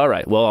mom goes, all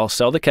right, well, I'll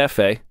sell the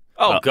cafe.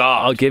 Oh,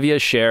 God. I'll give you a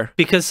share.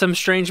 Because some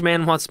strange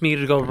man wants me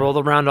to go roll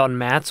around on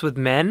mats with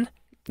men?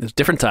 It's a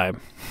different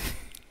time.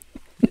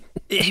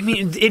 I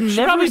mean, it She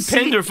never probably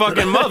pinned her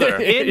fucking mother.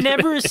 It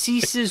never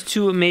ceases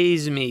to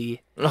amaze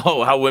me.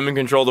 Oh, how women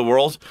control the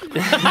world? From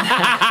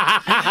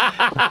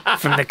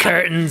the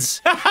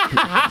curtains.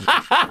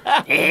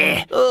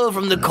 Oh,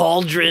 from the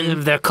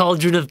cauldron. The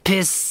cauldron of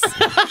piss.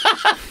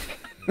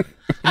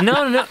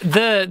 No.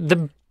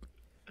 The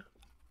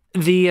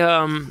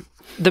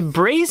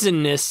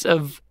brazenness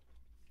of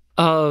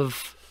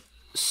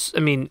I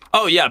mean,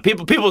 oh yeah,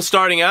 people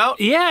starting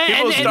out. yeah,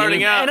 people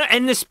starting out,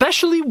 and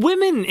especially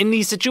women in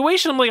these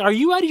situations. I'm like, are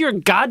you out of your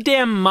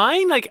goddamn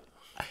mind? Like,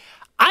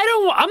 I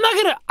don't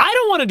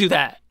want to do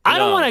that. I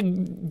don't want to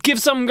give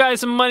some guy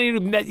some money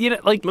to, you know,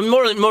 like.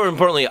 More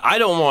importantly, I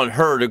don't want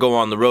her to go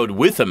on the road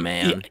with a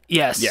man.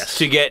 Yes.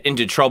 To get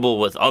into trouble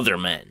with other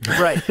men.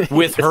 Right.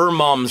 With her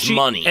mom's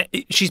money.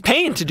 She's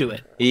paying to do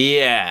it.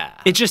 Yeah.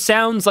 It just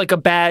sounds like a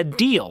bad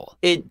deal.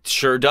 It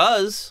sure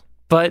does.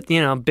 But,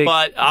 you know, big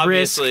But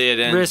obviously it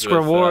ends risk with,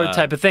 reward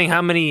type of thing.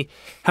 How many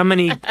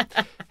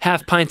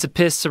half pints of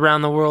piss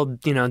around the world,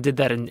 you know, did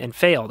that and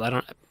failed?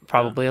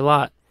 Probably a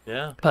lot.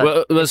 Yeah.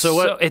 But Well, so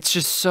what? it's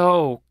just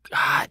so,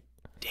 god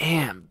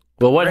damn.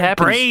 Well, what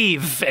happens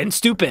Brave and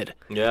stupid.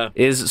 Yeah.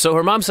 is so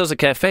her mom sells a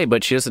cafe,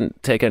 but she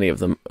doesn't take any of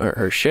them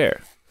her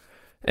share.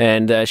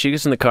 And she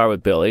gets in the car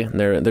with Billy, and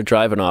they're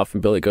driving off,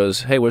 and Billy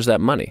goes, "Hey, where's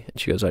that money?" And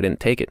she goes, "I didn't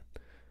take it."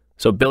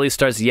 So Billy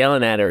starts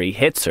yelling at her. He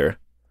hits her.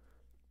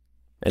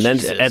 And then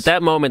Jesus. at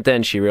that moment,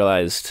 then she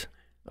realized,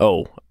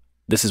 oh,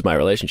 this is my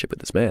relationship with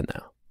this man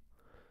now.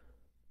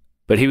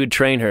 But he would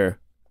train her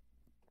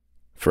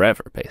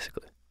forever,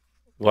 basically,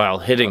 While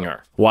hitting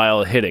her.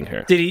 while hitting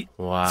her. Did he?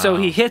 Wow. So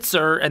he hits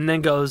her and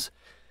then goes,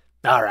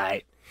 all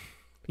right.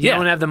 You Yeah.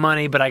 don't have the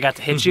money, but I got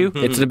to hit you.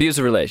 It's an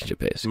abusive relationship,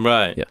 basically.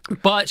 Right. Yeah.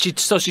 But she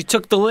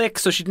took the lick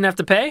so she didn't have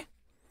to pay?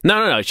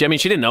 No. She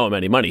didn't owe him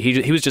any money.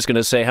 He was just going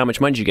to say, how much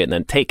money did you get, and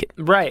then take it.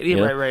 Right. Yeah,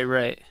 Yeah.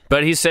 right.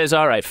 But he says,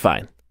 all right,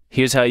 fine.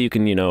 Here's how you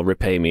can,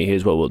 repay me.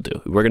 Here's what we'll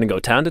do. We're going to go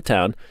town to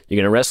town. You're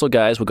going to wrestle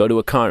guys. We'll go to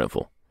a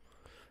carnival.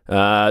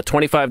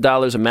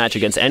 $25 a match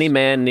against any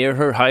man near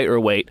her height or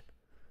weight,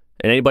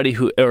 and anybody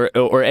who,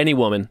 or any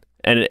woman,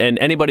 and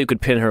anybody who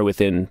could pin her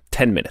within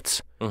 10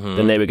 minutes. Mm-hmm.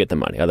 Then they would get the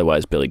money.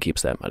 Otherwise, Billy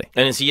keeps that money.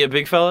 And is he a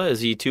big fella? Is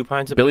he 2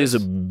 pints of Billy's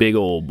piss? a big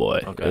old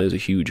boy. Okay. He's a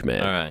huge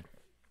man. All right.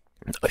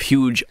 A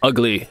huge,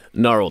 ugly,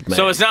 gnarled man.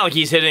 So it's not like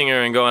he's hitting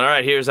her and going, all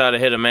right, here's how to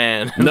hit a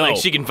man. No. Like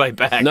she can fight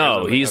back. or No,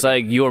 something. he's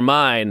like, you're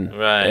mine.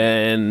 Right.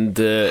 And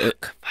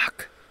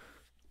Fuck.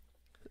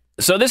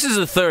 so this is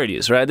the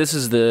 30s, right? This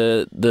is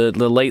the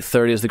late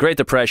 30s. The Great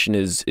Depression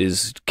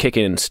is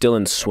kicking, still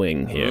in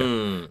swing here.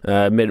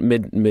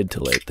 Mid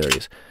to late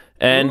 30s.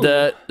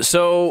 And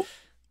so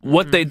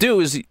what they do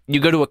is you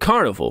go to a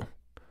carnival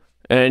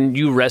and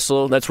you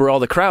wrestle. That's where all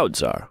the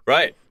crowds are.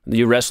 Right.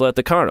 You wrestle at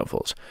the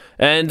carnivals,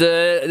 and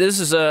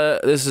this is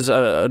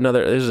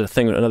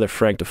another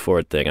Frank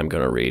DeFord thing I'm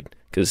going to read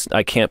because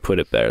I can't put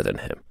it better than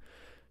him.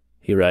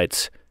 He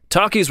writes,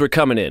 "Talkies were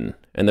coming in,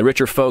 and the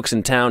richer folks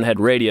in town had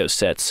radio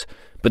sets,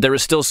 but there were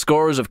still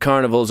scores of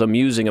carnivals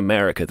amusing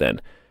America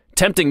then.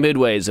 Tempting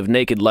midways of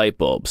naked light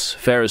bulbs,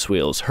 Ferris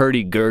wheels,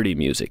 hurdy-gurdy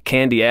music,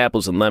 candy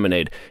apples and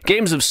lemonade,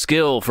 games of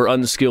skill for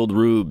unskilled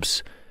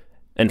rubes,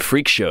 and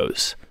freak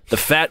shows. The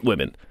fat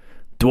women,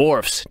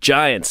 dwarfs,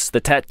 giants, the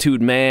tattooed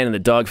man, and the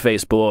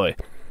dog-faced boy.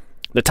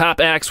 The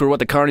top acts were what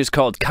the carnies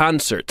called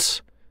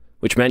concerts,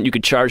 which meant you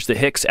could charge the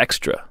hicks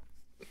extra.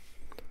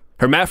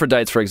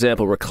 Hermaphrodites, for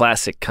example, were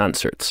classic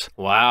concerts.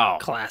 Wow.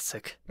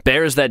 Classic.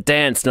 Bears that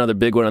danced, another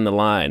big one on the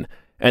line.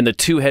 And the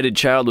two-headed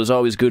child was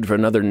always good for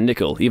another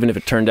nickel, even if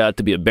it turned out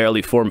to be a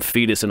barely formed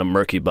fetus in a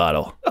murky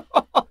bottle."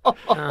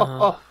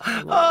 Oh,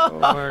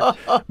 Lord.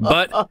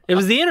 But It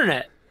was the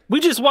internet. We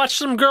just watched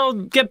some girl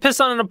get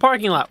pissed on in a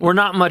parking lot. We're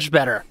not much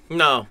better.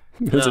 No.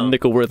 there's a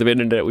nickel worth of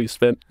internet we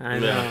spent. I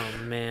know,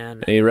 man.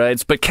 And he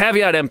writes, "But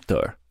caveat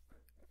emptor.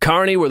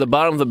 Carney were the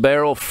bottom of the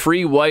barrel,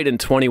 free white and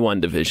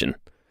 21 division.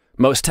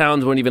 Most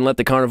towns wouldn't even let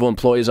the carnival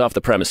employees off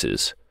the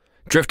premises.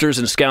 Drifters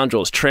and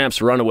scoundrels,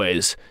 tramps,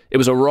 runaways. It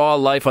was a raw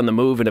life on the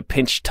move in a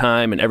pinch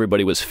time, and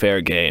everybody was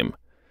fair game.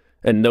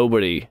 And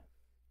nobody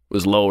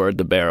was lower at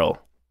the barrel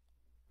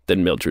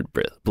than Mildred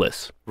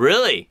Bliss.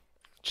 Really?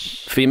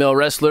 Female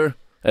wrestler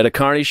at a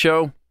carny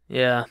show,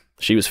 Yeah.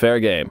 she was fair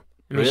game.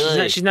 I mean,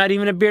 Really? she's not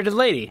even a bearded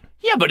lady.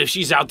 Yeah, but if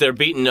she's out there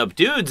beating up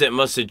dudes, it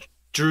must have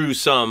drew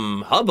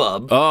some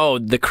hubbub. Oh,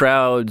 the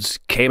crowds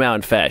came out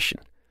in fashion.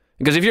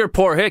 Because if you're a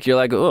poor hick, you're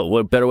like, oh,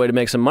 what better way to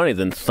make some money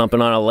than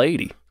thumping on a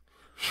lady?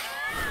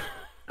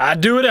 I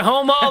do it at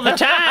home all the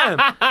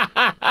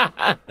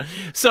time.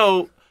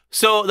 So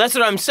that's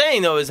what I'm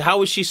saying though, is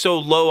how is she so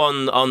low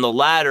on the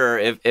ladder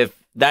if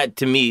that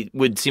to me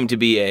would seem to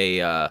be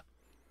a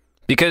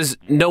Because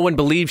no one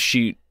believed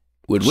she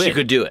would win. she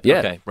could do it. Yeah.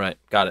 Okay, right.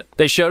 Got it.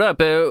 They showed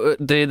up.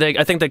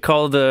 I think they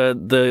called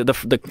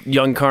the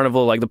young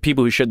carnival, like the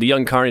people who showed the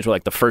young carnies were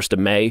like the 1st of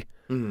May,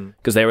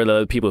 because they were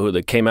the people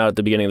who came out at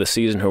the beginning of the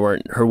season who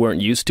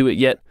weren't used to it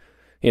yet,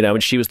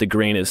 and she was the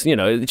greenest.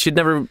 She'd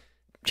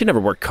never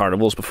worked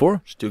carnivals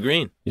before. She's too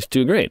green. She's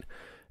too green.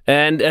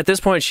 And at this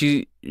point,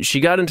 she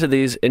got into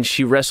these and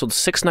she wrestled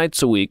 6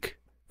 nights a week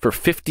for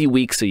 50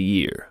 weeks a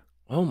year.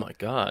 Oh my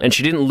God. And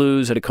she didn't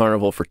lose at a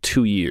carnival for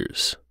 2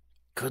 years.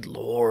 Good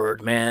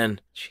Lord, man.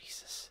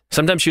 Jesus.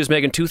 Sometimes she was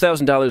making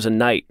 $2,000 a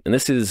night, and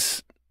this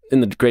is in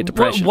the Great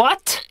Depression.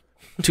 What?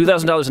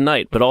 $2,000 a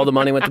night, but all the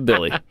money went to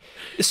Billy.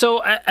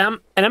 So,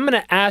 I'm going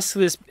to ask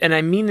this, and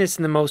I mean this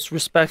in the most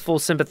respectful,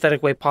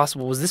 sympathetic way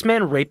possible. Was this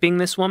man raping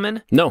this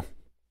woman? No,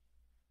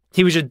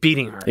 He was just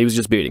beating her. he was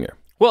just beating her.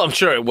 Well, I'm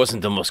sure it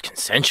wasn't the most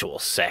consensual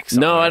sex.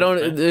 No, on I earth,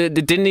 don't. right?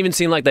 It didn't even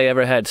seem like they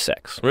ever had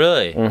sex.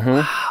 Really?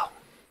 Wow.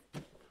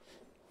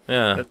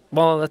 Yeah.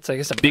 Well, that's, I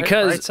guess, a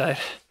bright side.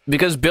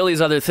 Because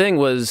Billy's other thing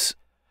was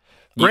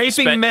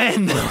Raping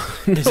men.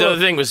 His other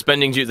thing was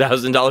spending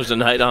 $2,000 a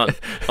night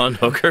on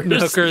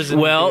hookers. Hookers and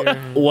well, beer.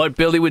 what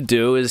Billy would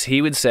do is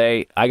he would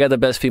say, "I got the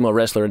best female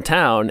wrestler in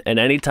town," and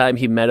anytime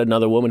he met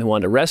another woman who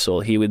wanted to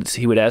wrestle, he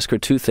would ask her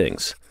two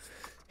things.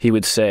 He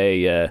would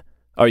say,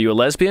 "Are you a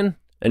lesbian?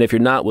 And if you're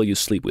not, will you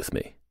sleep with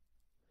me?"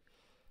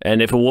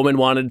 And if a woman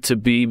wanted to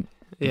be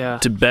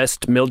to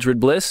best Mildred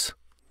Bliss,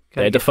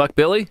 they had to fuck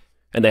Billy,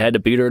 and they had to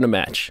beat her in a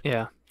match.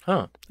 Yeah.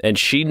 Huh. And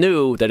she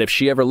knew that if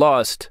she ever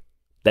lost,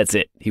 that's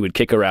it. He would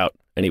kick her out,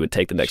 and he would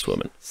take the next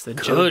woman. It's the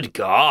Good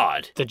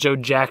God. The Joe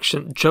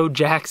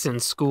Jackson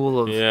school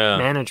of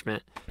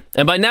management.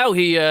 And by now,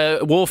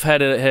 Wolf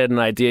had an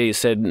idea. He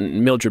said,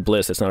 "Mildred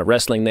Bliss, that's not a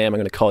wrestling name. I'm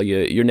going to call you,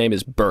 your name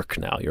is Burke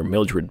now. You're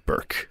Mildred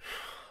Burke."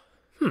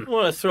 I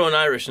want to throw an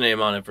Irish name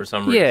on it for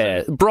some reason.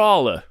 Yeah,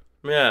 Brawler.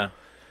 Yeah.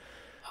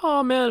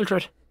 Oh,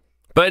 Mildred.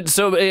 But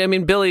so, I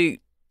mean, Billy,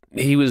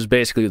 he was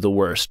basically the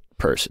worst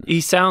person. He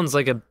sounds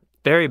like a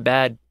very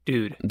bad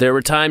dude. There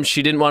were times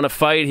she didn't want to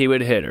fight, he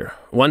would hit her.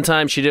 One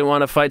time she didn't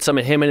want to fight,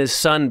 him and his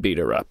son beat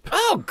her up.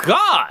 Oh,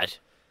 God.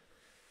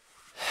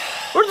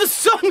 Where did the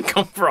sun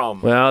come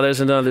from? Well, there's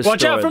another story.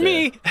 Watch out for there.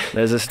 me.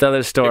 There's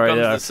another story.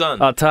 Here comes the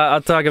sun.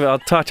 I'll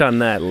touch on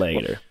that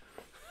later.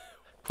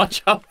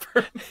 Watch out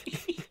for me.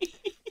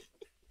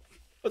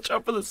 Watch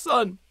out for the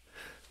sun.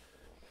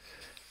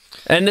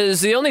 And it's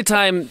the only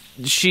time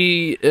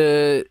she,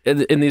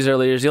 in these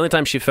early years, the only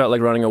time she felt like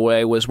running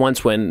away was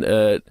once when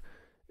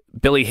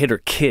Billy hit her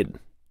kid.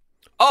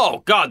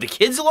 Oh, God, the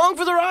kid's along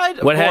for the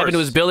ride? What happened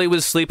was Billy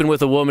was sleeping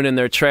with a woman in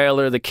their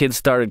trailer. The kid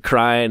started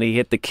crying. He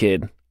hit the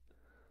kid.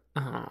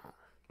 Oh.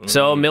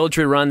 So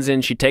Mildred runs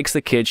in. She takes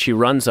the kid. She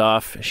runs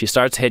off. She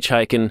starts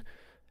hitchhiking.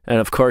 And,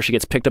 of course, she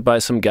gets picked up by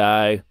some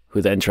guy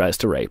who then tries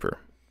to rape her.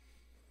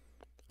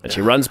 And she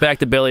runs back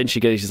to Billy, and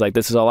she's like,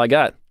 "This is all I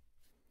got.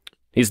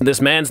 This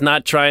man's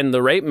not trying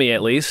to rape me,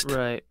 at least."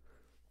 Right.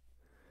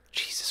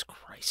 Jesus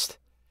Christ.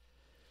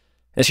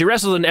 And she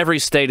wrestled in every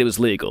state it was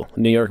legal.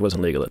 New York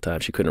wasn't legal at the time.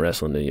 She couldn't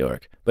wrestle in New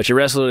York. But she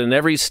wrestled in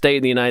every state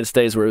in the United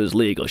States where it was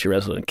legal. She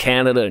wrestled in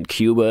Canada and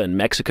Cuba and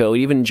Mexico,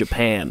 even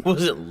Japan.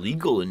 Was it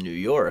legal in New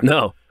York?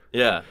 No.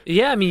 Yeah.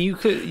 Yeah, I mean,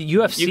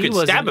 UFC You could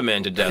wasn't- stab a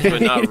man to death,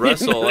 but not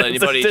wrestle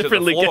anybody to the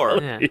floor.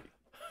 Yeah.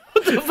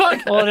 What the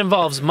fuck? Well, it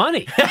involves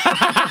money.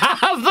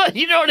 But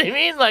you know what I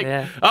mean? Like,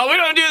 oh, we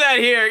don't do that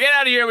here. Get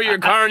out of here with your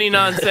carny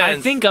nonsense. I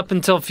think up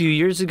until a few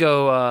years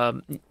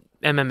ago,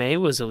 MMA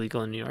was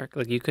illegal in New York.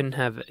 Like, you couldn't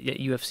have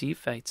UFC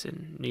fights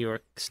in New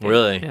York State.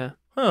 Really? Yeah.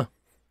 Huh.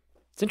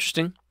 It's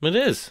interesting. It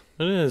is.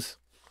 It is.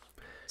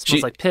 It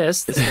smells like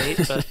piss, the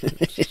state, but...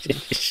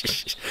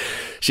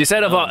 She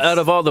said out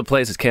of all the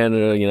places,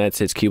 Canada, United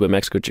States, Cuba,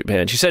 Mexico,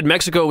 Japan, she said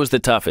Mexico was the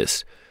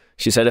toughest.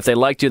 She said if they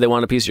liked you, they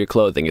wanted a piece of your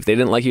clothing. If they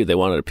didn't like you, they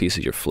wanted a piece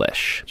of your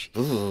flesh.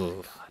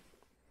 Ooh.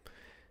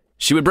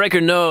 She would break her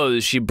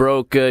nose. She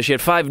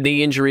had 5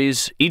 knee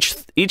injuries.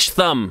 Each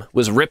thumb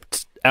was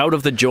ripped out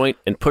of the joint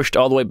and pushed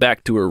all the way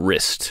back to her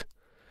wrist.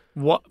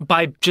 What,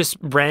 by just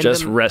random...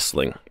 Just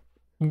wrestling.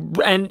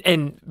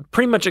 And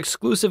pretty much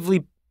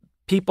exclusively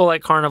people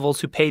at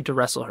carnivals who paid to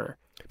wrestle her.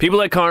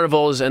 People at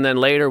carnivals, and then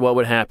later what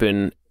would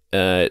happen,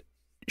 eventually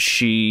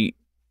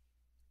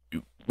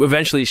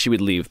she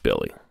would leave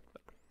Billy.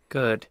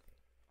 Good.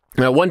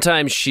 Now, one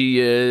time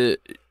she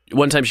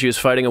was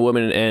fighting a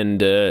woman, and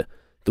the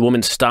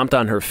woman stomped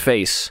on her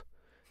face,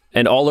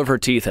 and all of her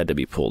teeth had to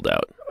be pulled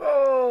out.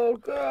 Oh,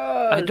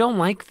 God. I don't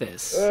like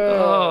this.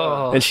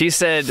 Oh. And she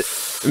said,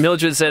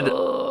 Mildred said,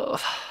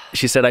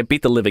 she said, "I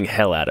beat the living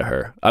hell out of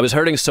her. I was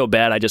hurting so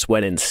bad, I just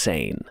went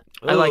insane."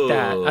 I like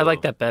that. I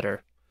like that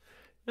better.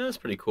 Yeah, that's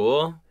pretty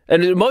cool.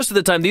 And most of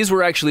the time, these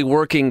were actually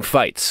working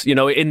fights. You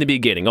know, in the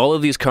beginning, all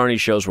of these carny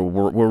shows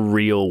were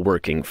real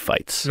working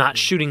fights. Not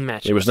shooting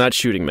matches. It was not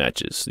shooting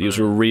matches. These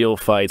were real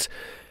fights.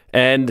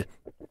 And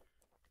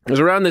it was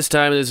around this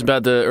time, it was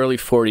about the early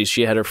 40s,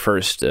 she had her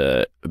first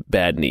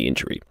bad knee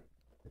injury.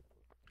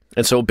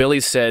 And so Billy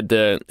said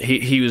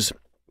he was,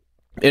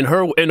 in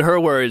her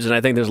words, and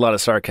I think there's a lot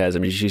of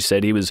sarcasm, she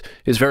said he was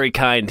very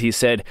kind. He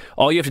said,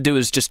 all you have to do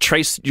is just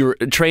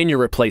train your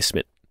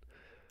replacement.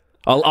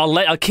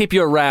 I'll keep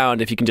you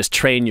around if you can just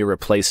train your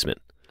replacement.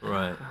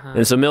 Right.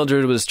 And so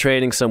Mildred was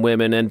training some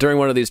women, and during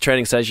one of these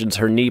training sessions,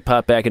 her knee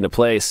popped back into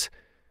place,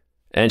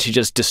 and she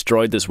just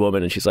destroyed this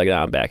woman, and she's like,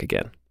 I'm back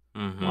again.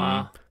 Mm-hmm.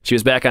 Wow. She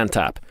was back on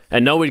top,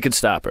 and nobody could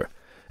stop her.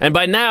 And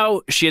by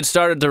now, she had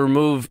started to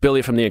remove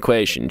Billy from the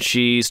equation.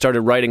 She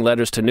started writing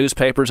letters to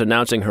newspapers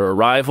announcing her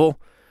arrival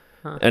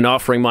and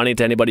offering money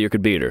to anybody who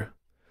could beat her.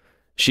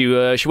 She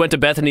went to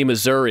Bethany,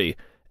 Missouri,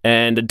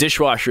 and a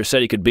dishwasher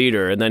said he could beat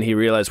her, and then he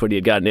realized what he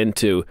had gotten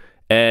into,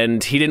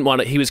 and he didn't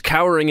want to. He was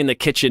cowering in the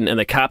kitchen, and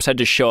the cops had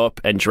to show up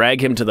and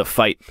drag him to the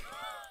fight.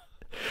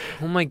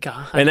 Oh my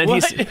God! And then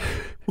What?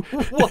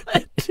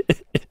 What?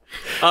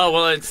 Oh,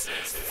 well, it's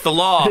the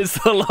law.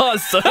 It's the law,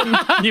 son.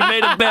 You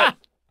made a bet.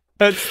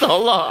 It's the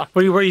law.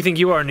 Where do you think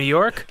you are, New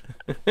York?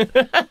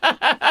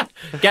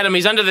 Get him.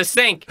 He's under the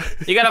sink.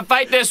 You got to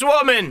fight this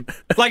woman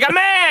like a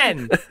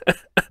man.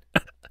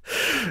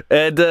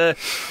 And the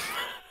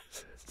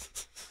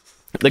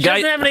She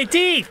guy doesn't have any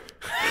teeth.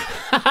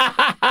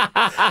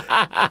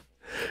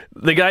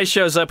 the guy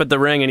shows up at the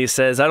ring and he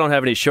says, "I don't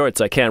have any shorts.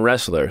 I can't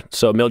wrestle her."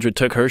 So Mildred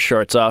took her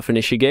shorts off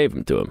and she gave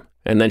them to him,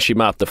 and then she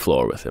mopped the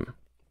floor with him.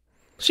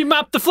 She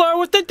mopped the floor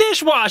with the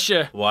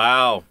dishwasher.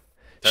 Wow.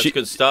 That's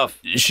good stuff.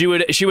 She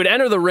would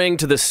enter the ring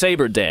to the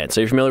saber dance.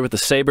 Are you familiar with the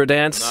saber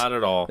dance? Not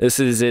at all. This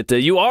is it.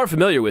 You are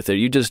familiar with it.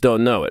 You just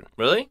don't know it.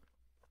 Really?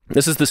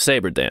 This is the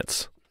saber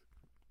dance.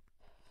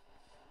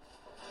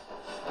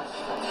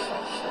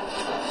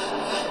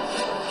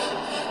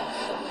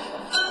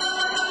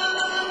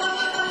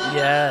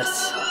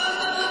 Yes.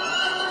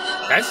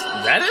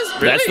 That is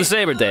really? That's the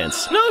saber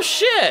dance. No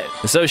shit.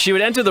 So she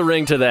would enter the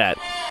ring to that.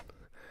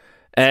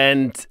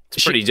 And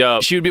It's pretty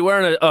dope. She would be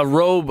wearing a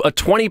robe, a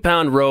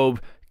 20-pound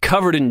robe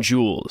covered in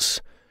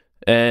jewels.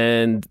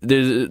 And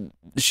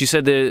she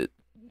said that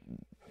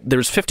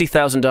there's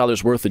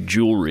 $50,000 worth of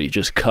jewelry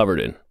just covered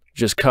in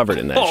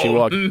that.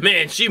 Oh,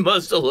 man, she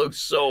must have looked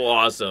so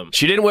awesome.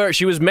 She didn't wear.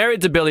 She was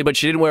married to Billy, but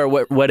she didn't wear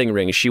a wedding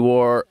ring. She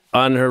wore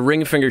on her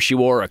ring finger. She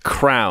wore a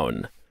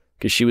crown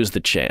because she was the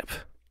champ.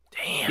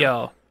 Damn.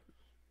 Yo,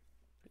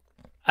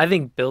 I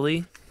think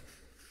Billy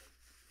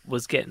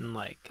was getting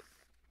like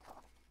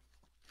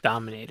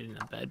dominated in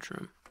the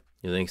bedroom.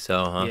 You think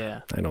so, huh?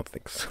 Yeah, I don't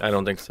think so. I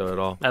don't think so at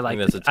all. I like-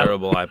 think that's a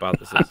terrible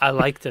hypothesis. I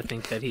like to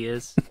think that he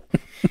is.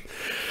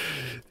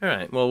 All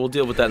right. Well, we'll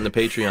deal with that in the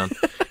Patreon.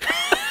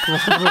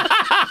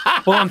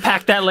 We'll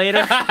unpack that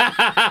later.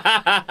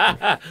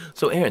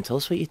 So, Aaron, tell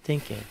us what you're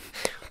thinking.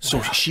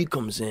 So she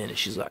comes in and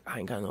she's like, "I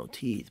ain't got no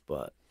teeth,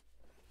 but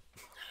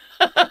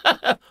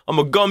I'm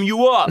gonna gum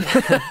you up."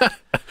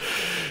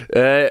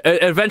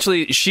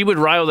 Eventually, she would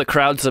rile the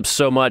crowds up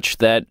so much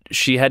that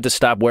she had to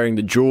stop wearing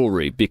the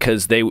jewelry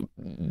because they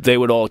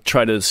would all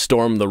try to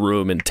storm the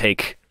room and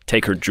take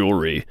her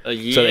jewelry.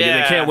 So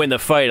they can't win the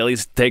fight. At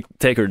least take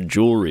her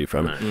jewelry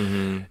from her.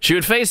 Mm-hmm. She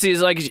would face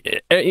these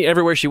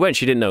everywhere she went.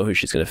 She didn't know who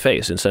she's going to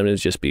face, and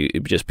sometimes it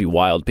would just be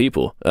wild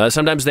people.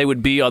 Sometimes they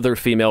would be other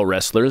female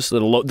wrestlers, the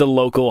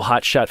local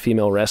hotshot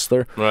female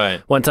wrestler.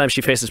 Right. One time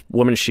she faced this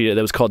woman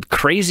that was called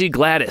Crazy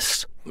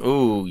Gladys.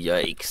 Ooh,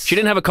 yikes. She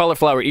didn't have a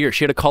cauliflower ear.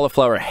 She had a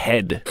cauliflower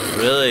head.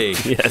 Really?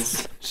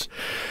 Yes.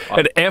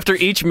 And after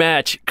each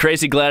match,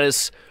 Crazy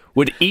Gladys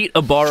would eat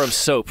a bar of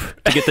soap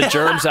to get the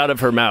germs out of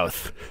her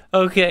mouth.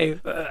 Okay.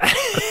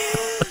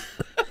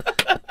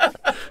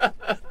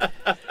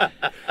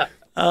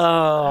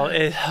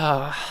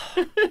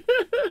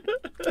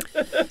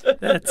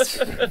 That's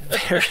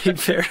very,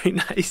 very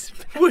nice.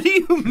 What do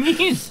you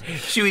mean?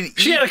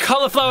 She had a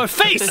cauliflower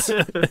face.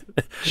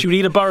 She would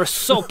eat a bar of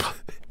soap.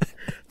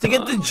 To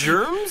get the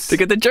germs? To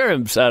get the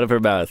germs out of her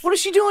mouth. What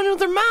is she doing with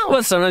her mouth?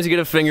 Well, sometimes you get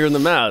a finger in the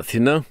mouth, you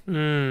know?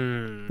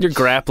 You're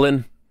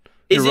grappling.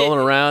 You're rolling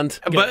around.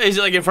 But is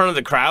it like in front of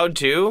the crowd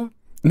too?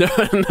 No.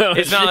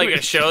 It's not like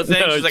a show thing?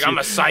 She's like, "I'm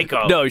a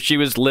psycho." No, she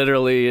was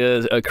literally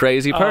a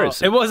crazy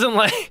person. It wasn't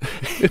like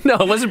No,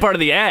 it wasn't part of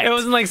the act. it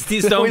wasn't like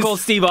Stone Cold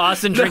Steve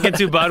Austin drinking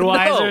two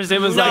Budweisers.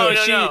 It was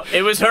like No.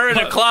 It was her in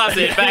a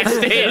closet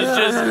backstage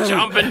just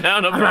jumping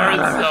down a bar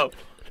and soap.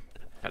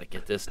 Gotta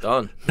get this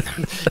done.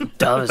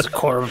 Dove's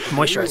core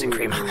moisturizing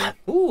cream.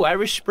 Ooh,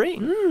 Irish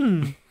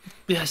Spring.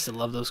 Yeah, I used to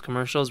love those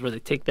commercials where they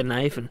take the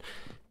knife and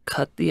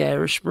cut the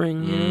Irish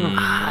Spring. You know?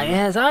 Ah,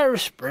 yes,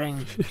 Irish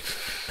Spring.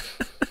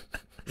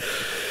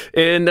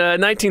 In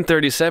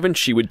 1937,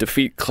 she would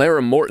defeat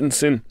Clara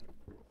Mortensen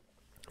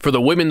for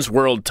the Women's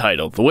World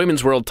title. The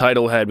Women's World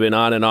title had been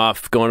on and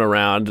off, going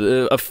around,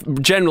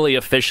 generally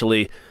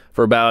officially,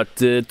 for about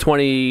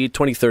 20,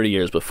 30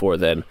 years before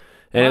then.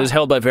 And It was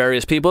held by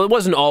various people. It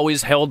wasn't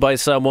always held by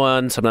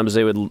someone. Sometimes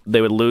they would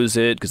lose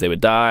it because they would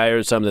die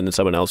or something, and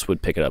someone else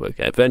would pick it up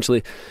again.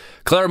 Eventually,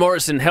 Clara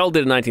Morrison held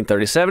it in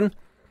 1937.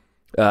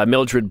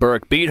 Mildred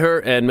Burke beat her,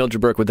 and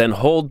Mildred Burke would then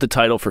hold the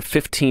title for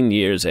 15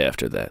 years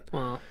after that.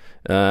 Wow.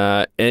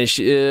 And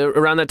she,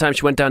 around that time,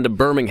 she went down to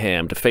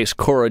Birmingham to face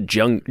Cora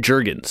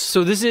Jurgens.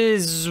 So this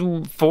is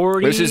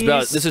 40. This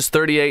is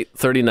 38,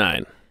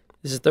 39.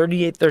 This is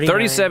 38, 39.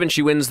 37,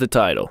 she wins the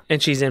title.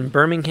 And she's in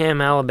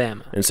Birmingham,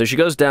 Alabama. And so she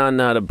goes down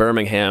now to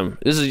Birmingham.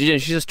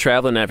 She's just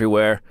traveling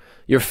everywhere.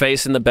 You're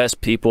facing the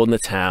best people in the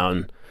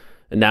town.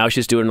 And now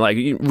she's doing like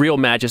real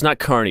matches, not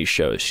carny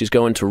shows. She's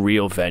going to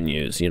real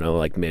venues,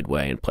 like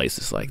Midway and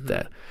places like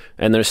that.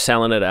 And they're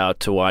selling it out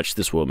to watch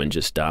this woman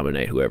just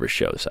dominate whoever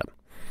shows up.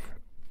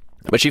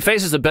 But she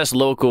faces the best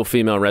local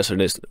female wrestler,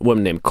 this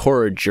woman named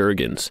Cora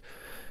Jurgens.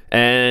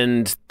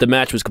 And the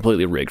match was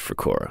completely rigged for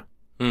Cora.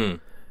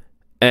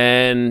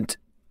 And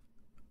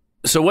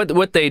so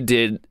what they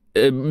did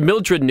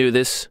Mildred knew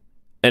this,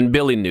 and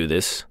Billy knew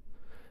this,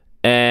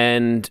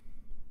 and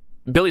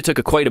Billy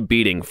took quite a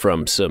beating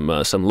from some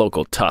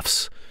local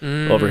toughs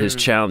over his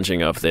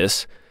challenging of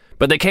this.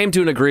 But they came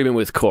to an agreement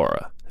with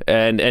Cora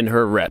and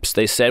her reps.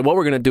 They said, "What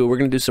we're going to do? We're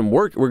going to do some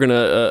work. We're going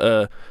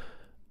to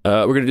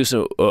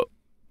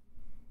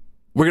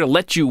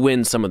let you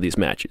win some of these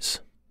matches."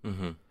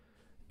 Mm-hmm.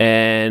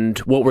 And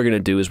what we're going to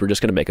do is we're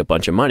just going to make a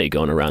bunch of money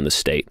going around the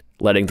state,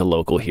 letting the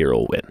local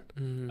hero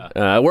win.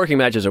 Working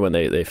matches are when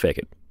they fake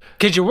it.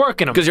 Because you're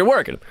working them. Because you're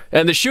working them.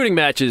 And the shooting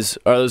matches,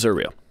 those are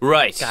real.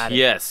 Right. Got it.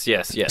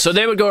 Yes. So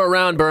they would go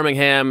around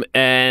Birmingham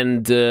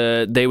and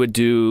they would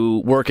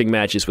do working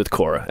matches with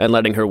Cora and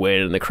letting her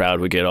win, and the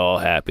crowd would get all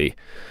happy.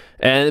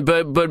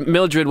 But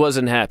Mildred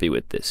wasn't happy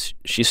with this.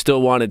 She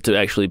still wanted to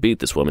actually beat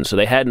this woman. So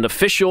they had an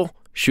official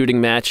shooting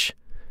match,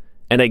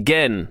 and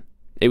again,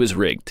 it was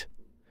rigged.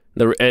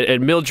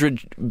 And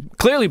Mildred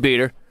clearly beat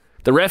her.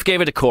 The ref gave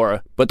it to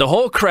Cora, but the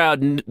whole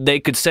crowd, they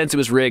could sense it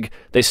was rigged.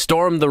 They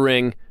stormed the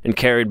ring and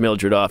carried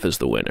Mildred off as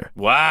the winner.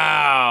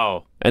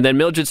 Wow. And then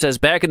Mildred says,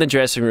 back in the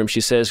dressing room,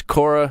 she says,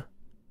 Cora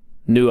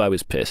knew I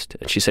was pissed.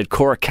 And she said,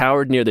 Cora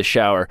cowered near the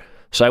shower,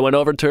 so I went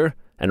over to her,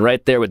 and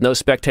right there, with no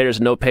spectators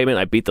and no payment,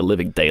 I beat the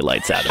living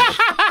daylights out of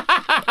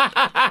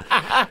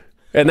her.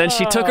 And then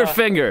she took her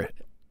finger,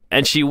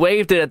 and she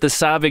waved it at the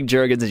sobbing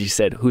Jurgens, and she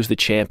said, who's the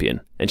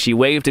champion? And she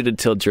waved it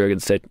until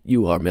Jurgens said,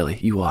 you are, Millie,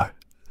 you are.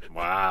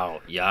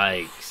 Wow.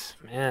 Yikes.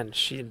 Man,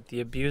 the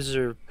abused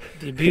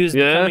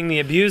becoming the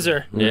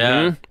abuser.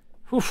 Yeah.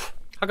 Mm-hmm. Oof.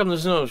 How come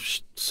there's no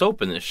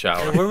soap in this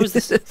shower? Where was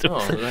this? Oh,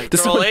 like, the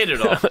girl ate it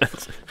all.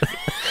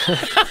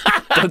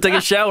 Don't take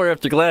a shower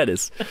after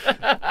Gladys.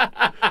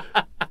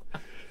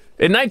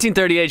 In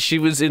 1938, she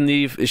was in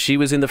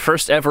the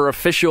first ever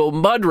official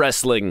mud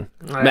wrestling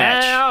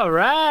match. All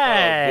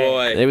right. Oh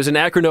boy. It was in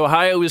Akron,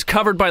 Ohio. It was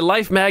covered by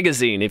Life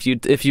magazine. If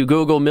you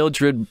Google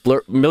Mildred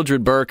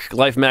Burke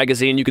Life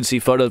magazine, you can see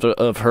photos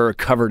of her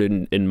covered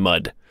in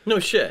mud. No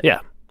shit. Yeah,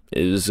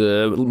 it was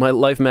my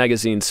Life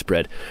magazine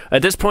spread.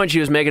 At this point,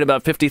 she was making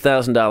about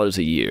 $50,000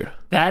 a year.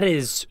 That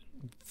is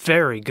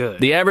very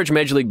good. The average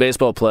Major League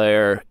Baseball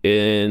player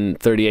in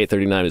 38,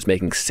 39 was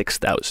making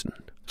 $6,000.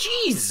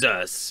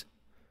 Jesus.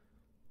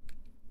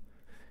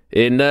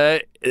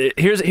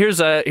 Here's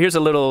a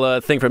little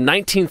thing from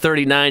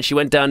 1939. She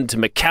went down to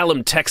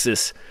McCallum,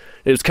 Texas.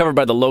 It was covered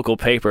by the local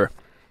paper,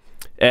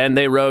 and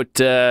they wrote,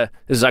 this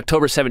is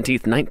October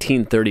 17th,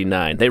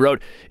 1939. They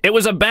wrote, it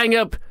was a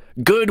bang-up,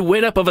 good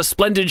win-up of a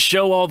splendid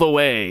show all the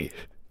way.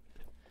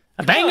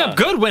 A bang-up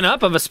good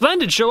win-up of a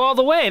splendid show all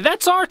the way.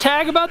 That's our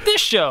tag about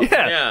this show.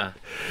 Yeah.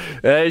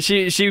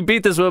 She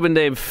beat this woman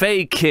named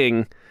Faye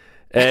King.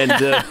 And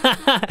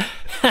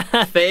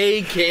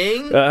Faye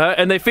King?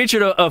 And they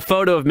featured a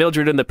photo of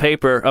Mildred in the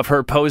paper of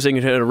her posing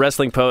in a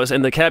wrestling pose,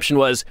 and the caption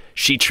was,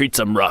 she treats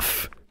 'em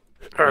rough.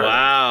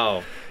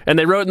 Wow. And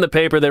they wrote in the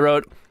paper,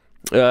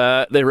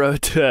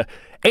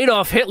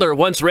 Adolf Hitler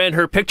once ran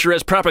her picture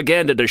as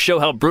propaganda to show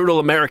how brutal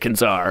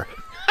Americans are.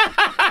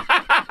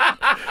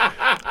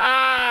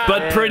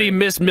 But pretty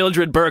Miss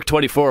Mildred Burke,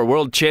 24,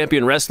 world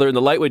champion wrestler in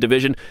the lightweight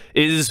division,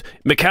 is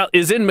in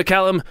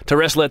McCallum to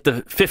wrestle at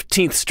the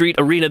 15th Street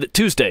Arena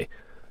Tuesday.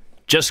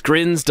 Just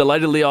grins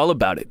delightedly all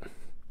about it.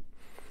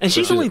 And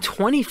she's only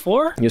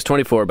 24? He was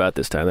 24 about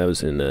this time. That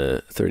was in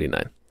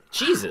 39.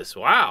 Jesus,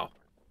 wow.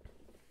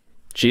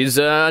 She's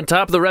on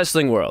top of the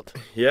wrestling world.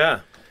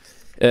 Yeah.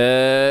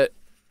 So,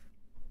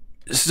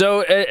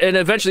 and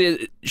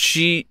eventually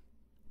she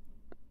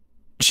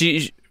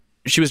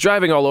was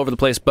driving all over the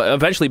place, but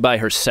eventually by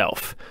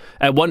herself.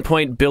 At one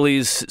point,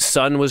 Billy's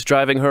son was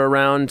driving her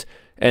around,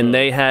 and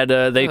they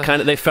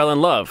fell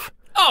in love.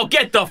 Oh,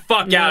 get the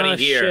fuck out of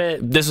here!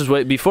 Shit. This is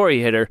before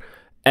he hit her,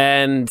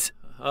 and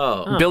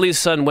Billy's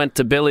son went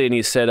to Billy and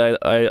he said,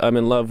 "I'm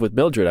in love with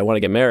Mildred. I want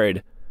to get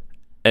married,"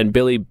 and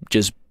Billy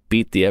just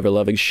beat the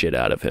ever-loving shit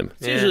out of him.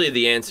 It's usually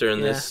the answer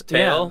in this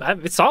tale. Yeah,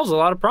 it solves a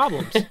lot of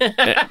problems.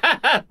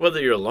 Whether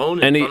you're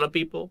alone in front of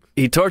people.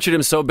 He tortured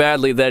him so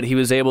badly that he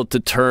was able to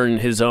turn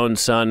his own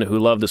son, who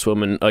loved this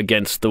woman,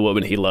 against the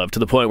woman he loved, to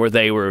the point where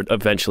they were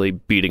eventually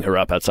beating her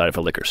up outside of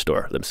a liquor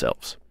store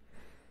themselves.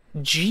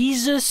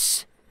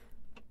 Jesus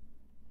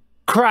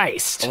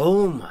Christ.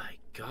 Oh my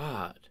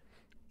God.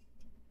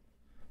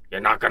 You're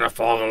not gonna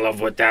fall in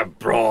love with that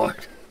broad.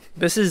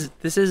 This is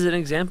an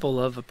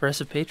example of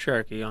oppressive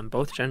patriarchy on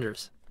both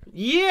genders.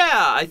 Yeah,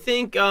 I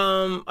think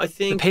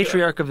The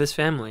patriarch of this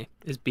family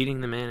is beating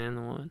the man and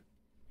the woman.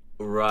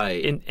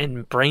 Right.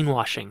 And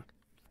brainwashing.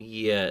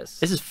 Yes.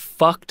 This is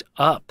fucked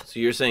up. So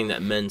you're saying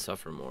that men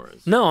suffer more?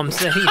 No, I'm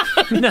saying...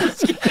 No,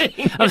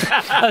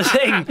 I'm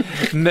saying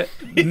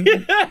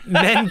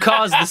men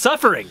cause the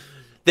suffering.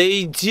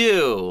 They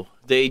do.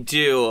 They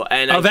do.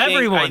 And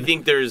everyone. I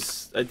think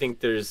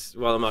there's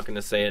well, I'm not going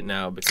to say it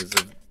now because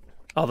of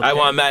I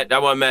want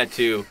Matt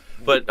too,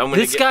 but I'm going to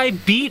This guy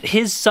beat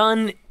his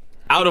son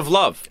out of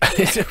love.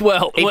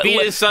 Well, he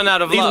beat his son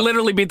out of love. He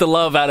literally beat the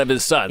love out of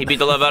his son. He beat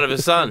the love out of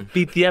his son.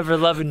 Beat the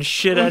ever-loving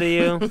shit out of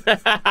you.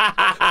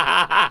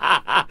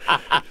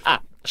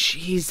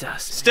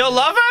 Jesus. Still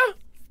love her?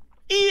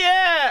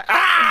 Yeah.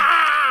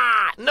 Ah!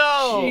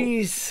 No.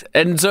 Jeez.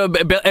 And so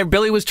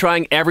Billy was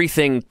trying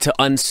everything to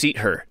unseat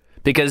her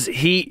because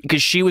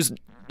she was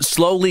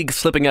slowly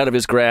slipping out of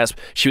his grasp.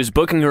 She was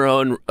booking her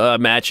own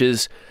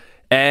matches.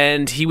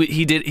 And he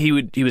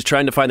was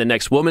trying to find the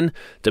next woman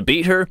to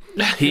beat her.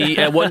 He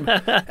at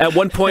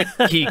one point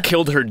he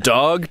killed her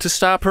dog to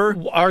stop her.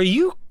 Are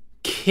you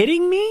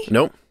kidding me?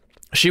 Nope.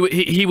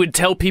 He would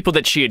tell people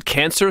that she had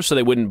cancer so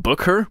they wouldn't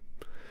book her.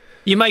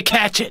 You might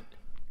catch it.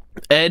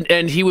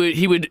 And he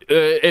would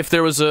if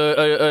there was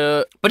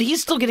a But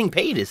he's still getting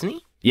paid, isn't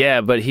he?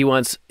 yeah, but he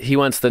wants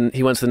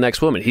the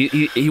next woman.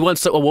 He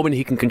wants a woman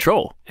he can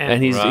control,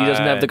 and he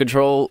doesn't have the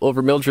control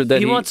over Mildred that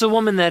he wants a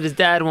woman that his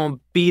dad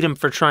won't beat him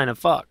for trying to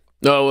fuck.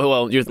 No,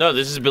 well, No,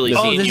 this is Billy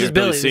Oh, Senior. this is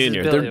Billy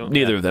Senior.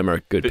 Neither of them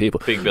are good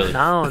people. Big Billy.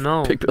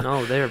 No,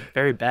 they're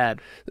very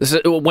bad.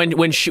 So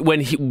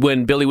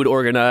when Billy would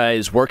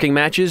organize working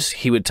matches,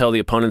 he would tell the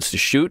opponents to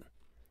shoot,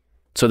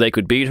 so they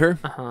could beat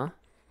her.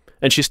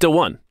 And she still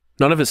won.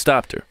 None of it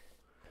stopped her.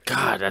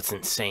 God, that's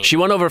insane. She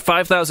won over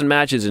 5,000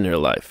 matches in her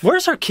life.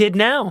 Where's her kid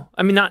now?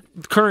 I mean, not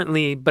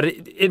currently, but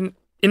in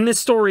this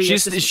story, She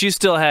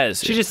still has.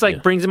 she just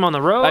brings him on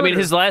the road. I mean, or-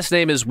 his last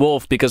name is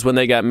Wolf because when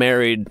they got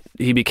married,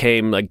 he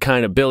became like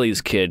kind of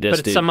Billy's kid. but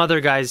it's some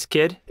other guy's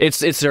kid. It's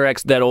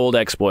that old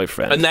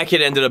ex-boyfriend. And that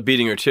kid ended up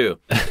beating her too.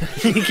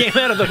 He came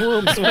out of the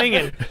womb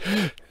swinging.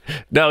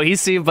 No,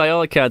 by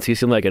all accounts, he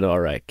seemed like an all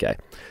right guy.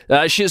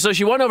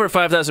 She won over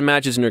 5,000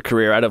 matches in her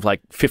career out of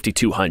like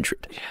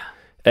 5,200. Yeah.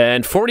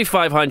 And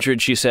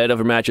 4,500, she said, of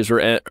her matches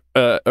were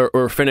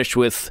finished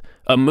with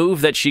a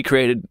move that she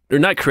created, or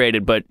not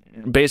created, but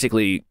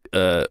basically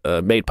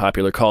made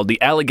popular, called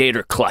the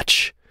alligator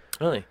clutch.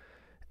 Really?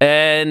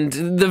 And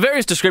the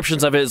various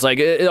descriptions of it is like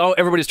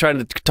everybody's trying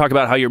to talk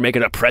about how you're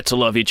making a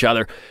pretzel of each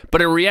other,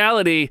 but in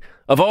reality,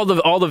 of all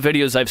the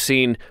videos I've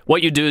seen,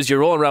 what you do is you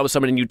roll around with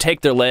someone and you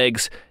take their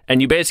legs,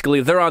 and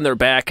they're on their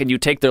back, and you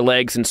take their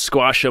legs and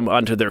squash them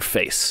onto their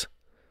face.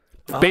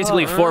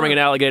 Basically forming an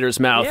alligator's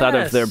mouth out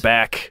of their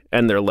back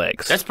and their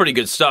legs. That's pretty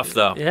good stuff,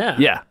 though. Yeah.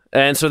 Yeah.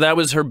 And so that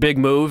was her big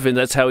move, and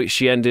that's how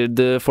she ended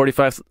the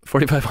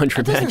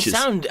 4,500 That matches. doesn't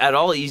sound at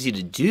all easy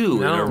to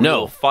do in a real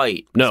No.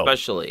 fight, No.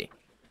 especially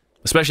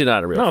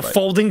not a real fight.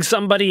 Folding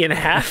somebody in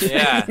half.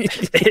 Yeah.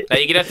 Now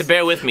you're gonna have to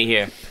bear with me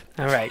here.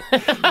 All right.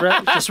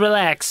 Just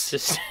relax.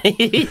 Just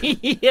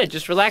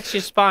relax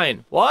your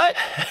spine. What?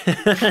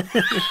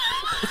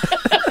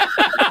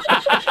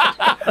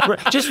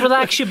 Just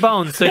relax your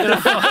bones. They're gonna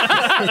fall.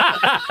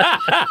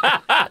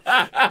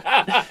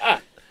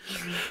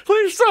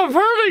 Please stop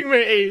hurting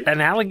me.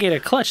 An alligator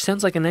clutch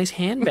sounds like a nice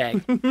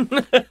handbag.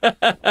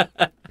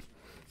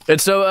 And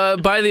so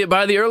by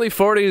the early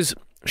 40s,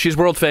 she's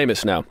world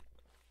famous now.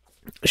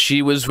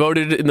 She was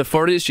voted in the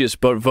 40s. She was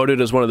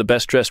voted as one of the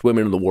best dressed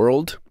women in the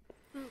world.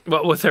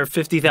 What, with her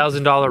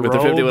 $50,000 robe? With the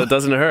 50, well, it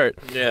doesn't hurt.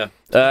 Yeah.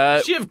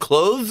 Does she have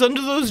clothes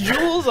under those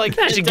jewels? I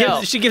can't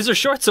tell. She gives her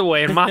shorts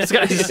away and mops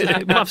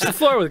the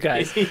floor with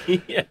guys.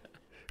 Yeah.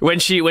 When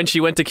she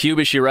went to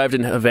Cuba, she arrived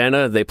in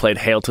Havana. They played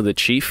 "Hail to the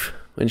Chief"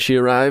 when she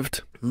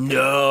arrived.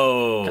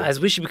 No.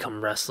 Guys, we should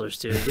become wrestlers,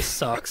 dude. This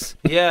sucks.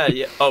 Yeah.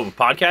 Oh,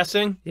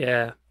 podcasting?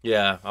 Yeah.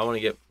 Yeah. I want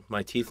to get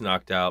my teeth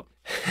knocked out.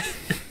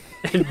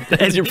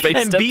 And your face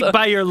and beat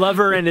by your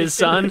lover and his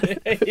son.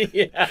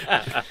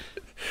 Yeah.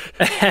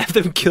 Have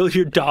them kill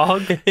your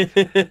dog.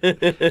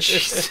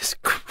 Jesus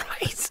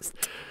Christ.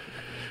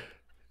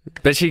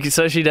 But she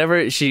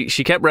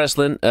kept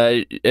wrestling,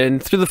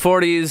 and through the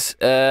 40s,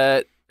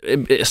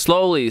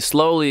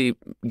 slowly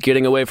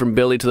getting away from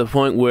Billy to the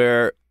point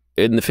where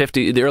in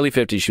the early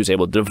 50s, she was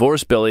able to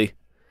divorce Billy,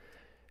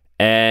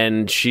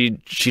 and she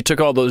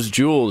took all those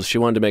jewels. She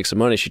wanted to make some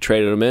money. She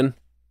traded them in.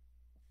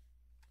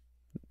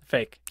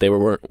 Fake. They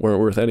weren't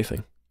worth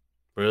anything.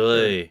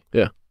 Really?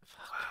 Yeah.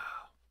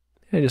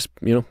 Yeah, just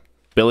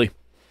Billy.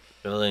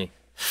 Really?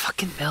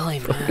 Fucking Billy,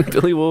 man.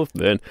 Billy Wolf,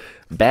 man.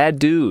 Bad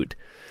dude.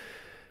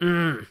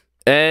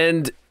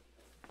 And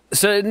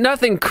so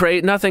nothing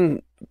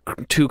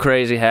too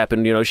crazy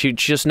happened. She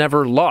just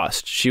never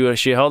lost.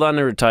 She held on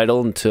to her title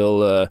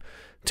until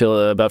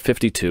about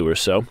 52 or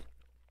so.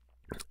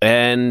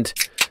 And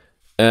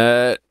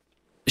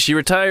she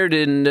retired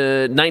in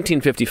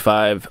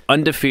 1955,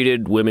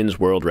 undefeated women's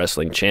world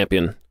wrestling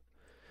champion.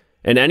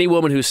 And any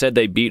woman who said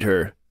they beat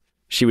her,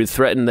 she would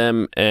threaten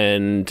them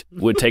and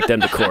would take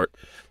them to court.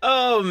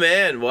 Oh,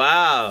 man.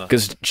 Wow.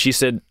 Because she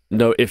said,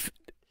 no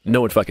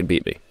one fucking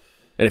beat me.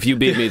 And if you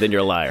beat me, then you're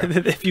a liar.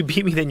 If you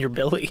beat me, then you're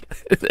Billy.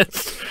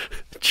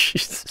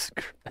 Jesus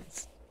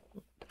Christ.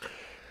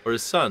 Or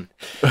his son.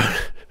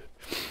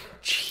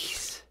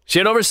 Jeez. She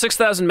had over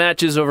 6,000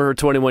 matches over her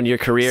 21-year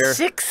career.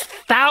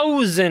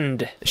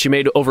 6,000. She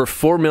made over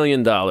 $4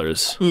 million.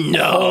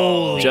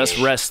 No. Just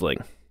wrestling.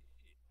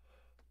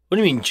 What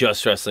do you mean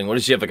just wrestling? What,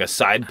 does she have like a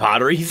side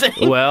pottery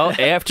thing? Well,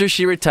 after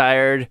she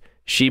retired,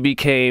 she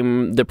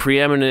became the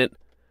preeminent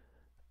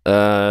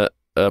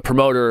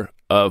promoter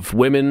of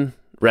women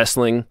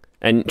wrestling,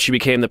 and she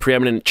became the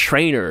preeminent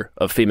trainer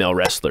of female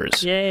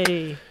wrestlers.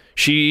 Yay.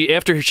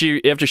 After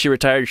she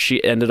retired,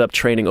 she ended up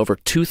training over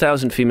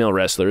 2,000 female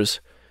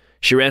wrestlers.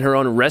 She ran her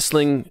own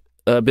wrestling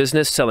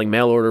business, selling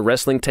mail-order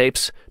wrestling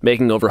tapes,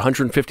 making over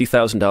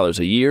 $150,000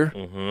 a year.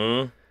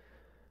 Mm-hmm.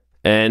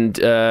 And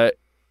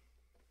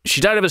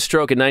she died of a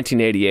stroke in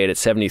 1988 at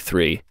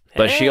 73,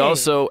 but she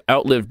also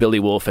outlived Billy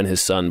Wolf and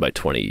his son by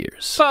 20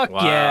 years. Fuck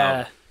Wow.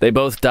 yeah. They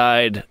both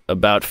died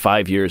about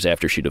 5 years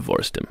after she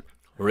divorced him.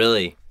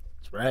 Really?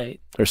 That's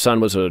right. His son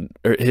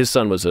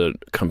was a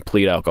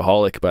complete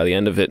alcoholic by the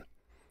end of it.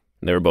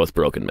 And they were both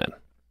broken men.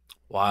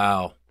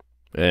 Wow.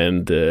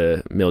 And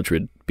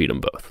Mildred beat them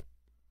both.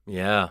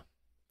 Yeah.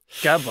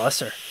 God bless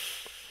her.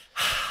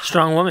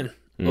 Strong woman.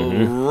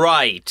 Mm-hmm.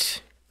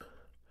 Right.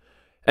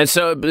 And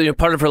so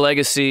part of her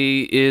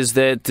legacy is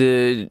that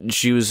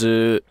she was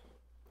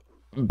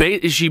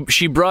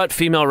she brought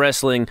female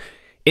wrestling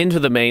into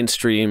the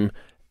mainstream,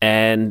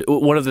 and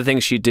one of the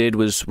things she did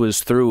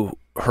was through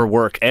her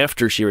work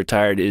after she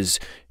retired is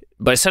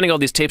by sending all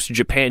these tapes to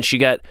Japan. She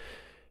got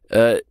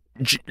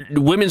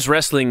women's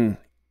wrestling.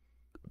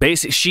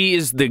 Basically, she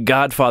is the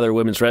godfather of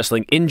women's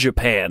wrestling in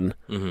Japan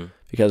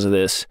because of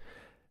this.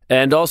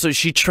 And also,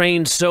 she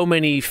trained so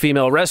many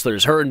female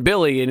wrestlers, her and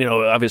Billy, and,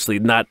 obviously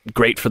not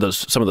great for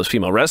some of those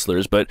female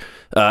wrestlers, but,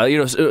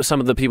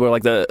 some of the people are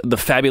like the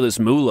Fabulous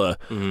Moolah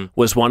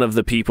was one of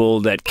the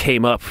people that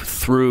came up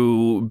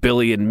through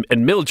Billy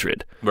and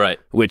Mildred. Right.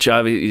 Which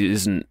obviously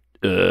isn't,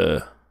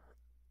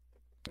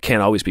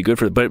 can't always be good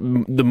for them. But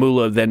the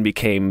Moolah then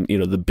became,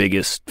 the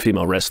biggest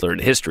female wrestler in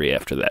history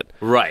after that.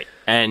 Right.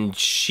 And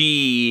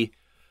she,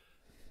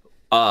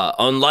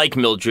 unlike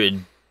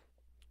Mildred,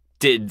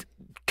 did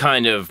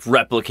kind of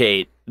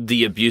replicate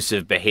the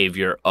abusive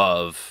behavior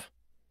of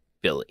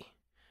Billy.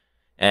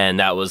 And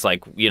that was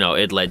like,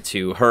 it led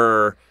to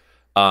her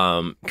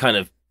kind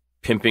of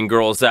pimping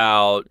girls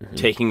out,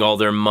 taking all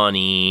their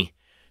money,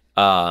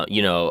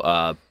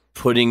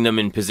 putting them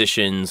in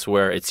positions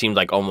where it seemed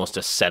like almost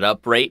a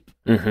setup rape.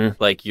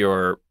 Like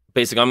you're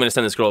basically, I'm going to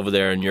send this girl over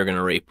there and you're going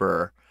to rape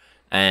her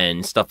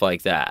and stuff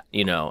like that,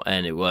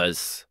 and it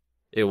was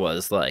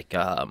like,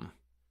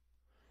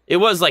 it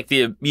was like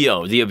the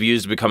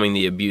abused becoming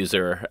the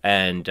abuser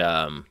and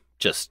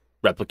just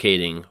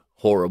replicating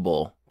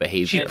horrible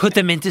behavior. She put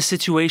them into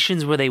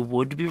situations where they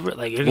would be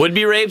raped.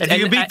 If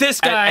you beat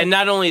this guy, and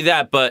not only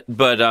that, but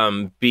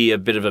be a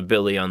bit of a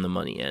Billy on the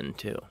money end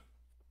too.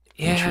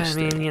 Yeah, I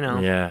mean,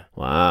 Yeah.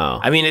 Wow.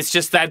 I mean, it's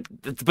just that,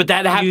 but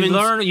that happens. You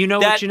learn,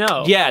 what you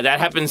know. Yeah, that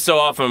happens so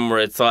often where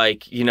it's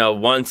like,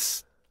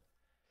 once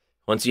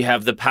you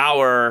have the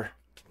power,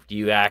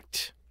 you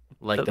act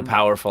like the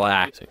powerful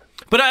act.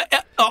 But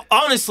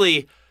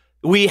honestly,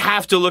 we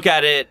have to look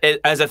at it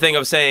as a thing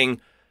of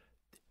saying,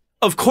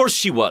 of course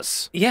she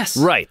was. Yes.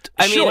 Right.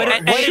 I mean,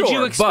 what did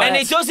you expect? And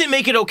it doesn't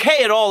make it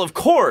okay at all, of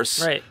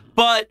course. Right.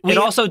 But it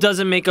also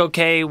doesn't make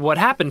okay what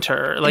happened to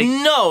her. Like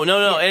no.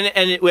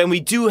 And we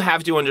do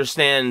have to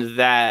understand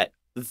that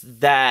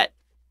I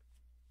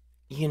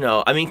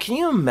mean, can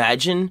you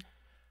imagine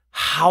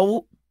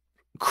how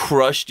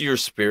crushed your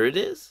spirit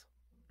is?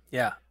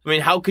 Yeah. I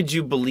mean, how could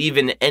you believe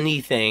in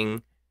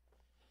anything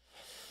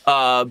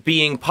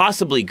being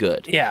possibly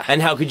good? Yeah.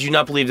 And how could you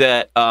not believe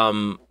that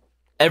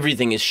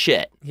everything is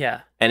shit?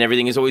 Yeah. And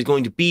everything is always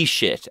going to be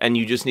shit, and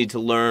you just need to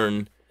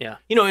learn, Yeah.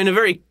 in a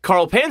very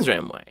Carl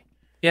Panzram way.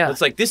 Yeah.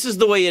 It's like, this is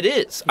the way it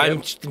is.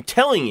 Yep. I'm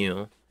telling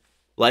you,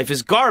 life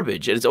is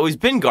garbage, and it's always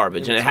been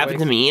garbage, and it happened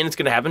to me, and it's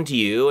going to happen to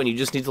you, and you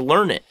just need to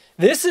learn it.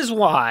 This is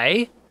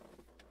why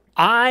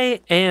I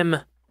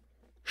am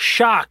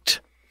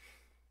shocked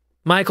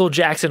Michael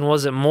Jackson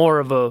wasn't more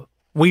of a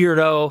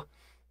weirdo,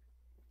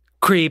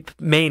 creep,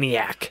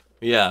 maniac.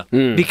 Yeah.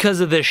 Because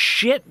of the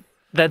shit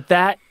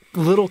that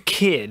little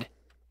kid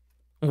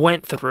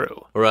went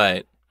through.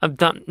 Right. I'm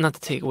not to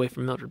take away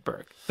from Mildred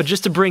Burke, but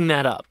just to bring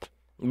that up.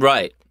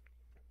 Right.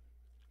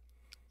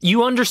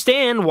 You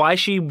understand why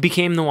she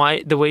became the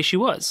way she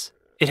was.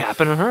 It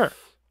happened to her.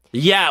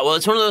 Yeah, well,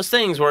 it's one of those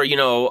things where,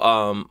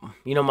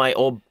 my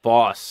old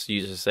boss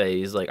used to say,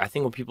 he's like, I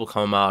think when people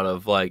come out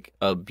of, like,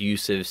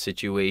 abusive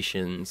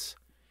situations,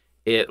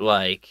 it,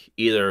 like,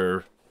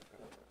 either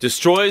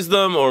destroys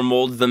them or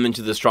molds them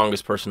into the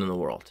strongest person in the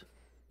world.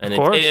 And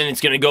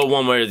it's going to go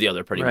one way or the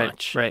other pretty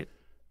much. Right.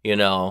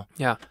 Yeah.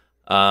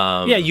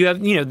 Yeah, you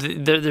have,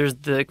 there's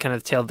the kind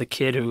of tale of the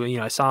kid who,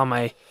 I saw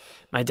my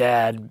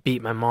dad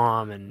beat my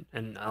mom and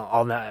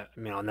I'll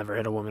never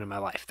hit a woman in my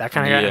life. That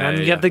kind of guy. And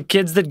then you have the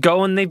kids that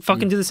go and they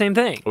fucking do the same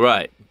thing.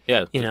 Right.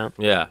 Yeah.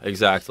 Yeah,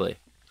 exactly.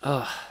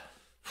 Ugh.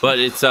 But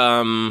that's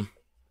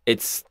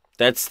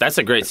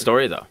a great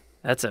story though.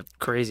 That's a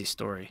crazy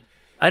story.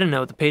 I didn't know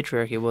what the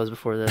patriarchy was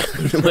before this.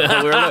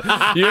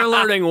 You're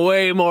learning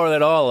way more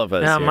than all of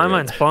us. Yeah, my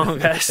mind's blown,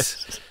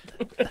 guys.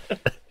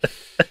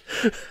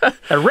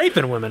 They're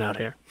raping women out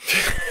here.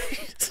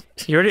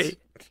 You already...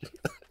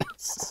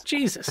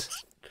 Jesus,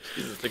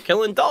 they're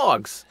killing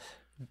dogs.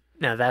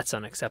 Now that's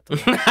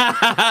unacceptable.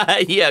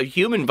 Yeah,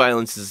 human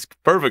violence is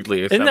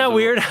perfectly acceptable. Isn't that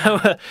weird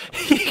how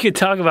you could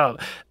talk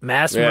about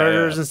mass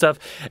murders and stuff,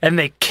 and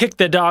they kick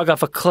the dog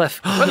off a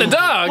cliff? But the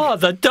dog! Oh,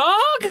 the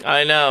dog?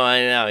 I know,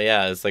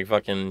 yeah. It's like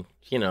fucking,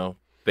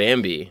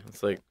 Bambi.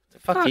 It's like,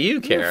 fuck do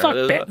you care?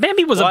 Fuck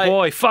Bambi was a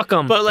boy. Fuck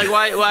him. But like,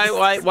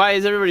 why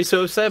is everybody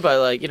so upset by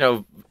like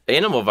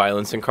animal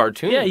violence in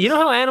cartoons? Yeah, you know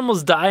how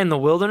animals die in the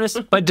wilderness?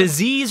 By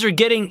disease or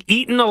getting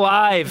eaten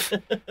alive.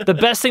 The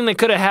best thing that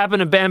could have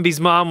happened to Bambi's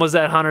mom was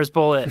that hunter's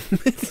bullet.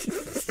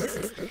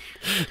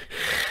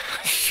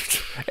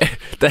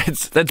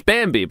 That's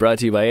Bambi, brought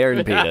to you by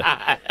Aaron Pita.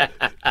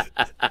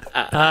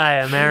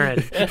 Hi, I'm Aaron.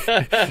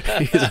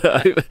 He's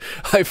a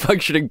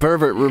high-functioning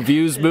pervert,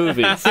 reviews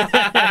movies.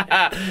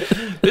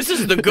 This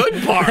is the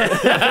good part,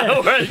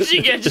 where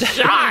she gets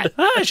shot.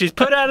 She's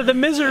put out of the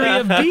misery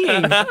of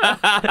being.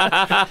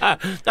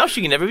 Now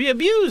she can never be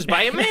abused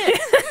by a man.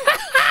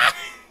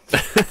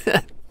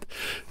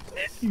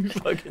 You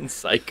fucking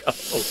psycho.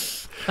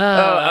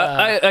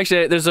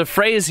 Actually, there's a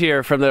phrase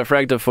here from the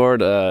Frank DeFord,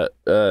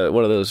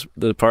 one of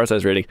the parts I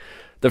was reading.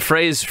 The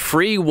phrase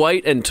 "free,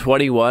 white, and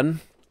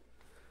 21."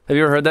 Have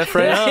you ever heard that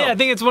phrase? Yeah, I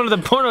think it's one of the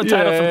porno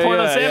titles from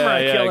Porno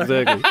Samurai Killer.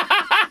 Exactly.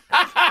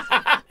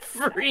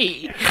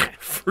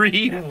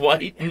 Free,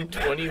 white, and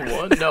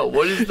 21? No,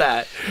 what is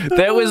that?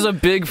 That was a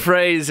big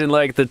phrase in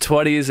like the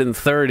 20s and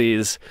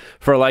 30s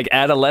for like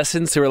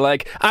adolescents who were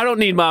like, I don't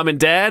need mom and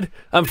dad.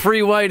 I'm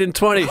free, white, and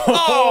 20.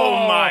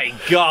 Oh my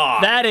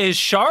God. That is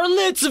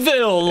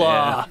Charlottesville.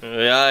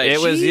 Yeah, It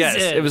was, yes,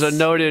 it was a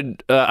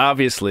noted,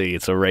 obviously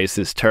it's a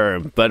racist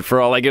term, but for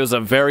all, like, it was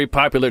a very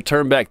popular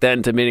term back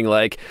then to meaning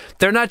like,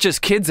 they're not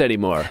just kids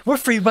anymore. We're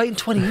free, white, and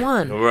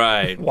 21.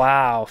 Right.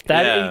 Wow.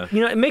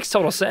 It makes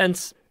total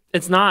sense.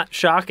 It's not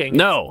shocking.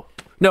 No,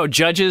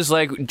 judges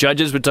would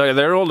tell you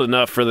they're old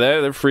enough for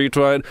that. They're free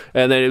twine,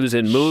 and then it was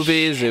in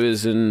movies. It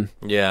was in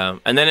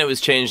and then it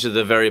was changed to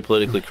the very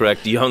politically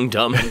correct young,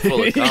 dumb, and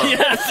full of cum.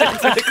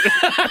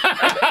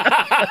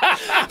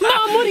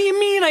 Mom, what do you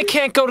mean I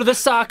can't go to the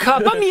sock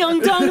hop? I'm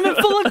young, dumb, and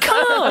full of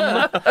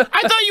cum.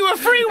 I thought you were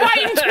free,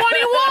 white, and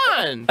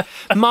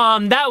 21.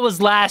 Mom, that was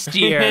last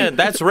year. Yeah,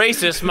 that's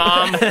racist,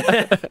 Mom.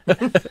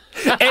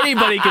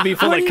 anybody can be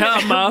full of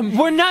cum, Mom.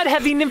 We're not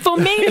heavy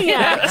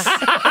nymphomaniacs.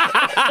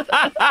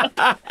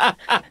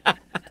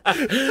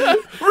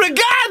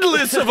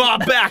 Regardless of our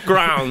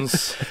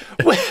backgrounds.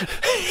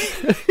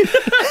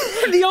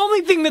 The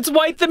only thing that's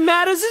white that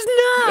matters is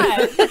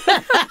not.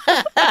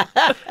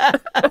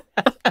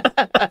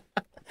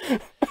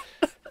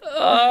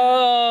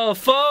 Oh,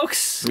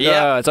 folks.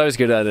 Yeah, it's always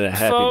good on a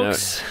happy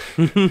folks.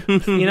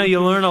 You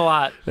learn a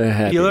lot.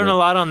 You learn a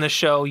lot on the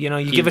show.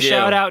 You give a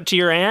shout out to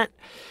your aunt.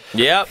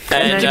 Yep,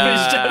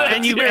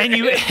 and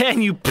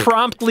you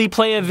promptly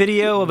play a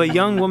video of a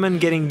young woman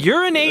getting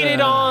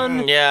urinated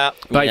on. Yeah,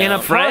 in a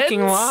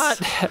parking lot.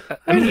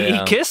 I mean,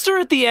 he kissed her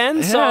at the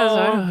end,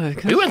 so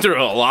we went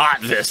through a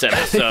lot this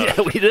episode.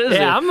 Yeah, we did.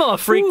 Yeah, I'm a little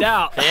freaked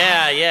out.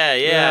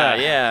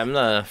 Yeah. I'm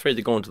not afraid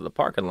to go into the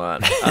parking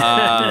lot.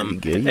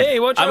 Hey,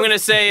 I'm gonna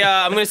say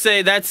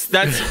that's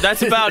about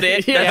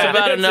it. That's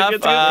about enough.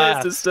 It's a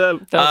good place to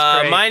stop.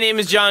 My name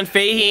is John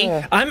Fahey.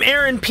 I'm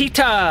Aaron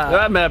Pita.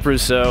 I'm Matt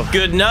Brousseau.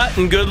 Good nut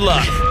and good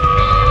luck.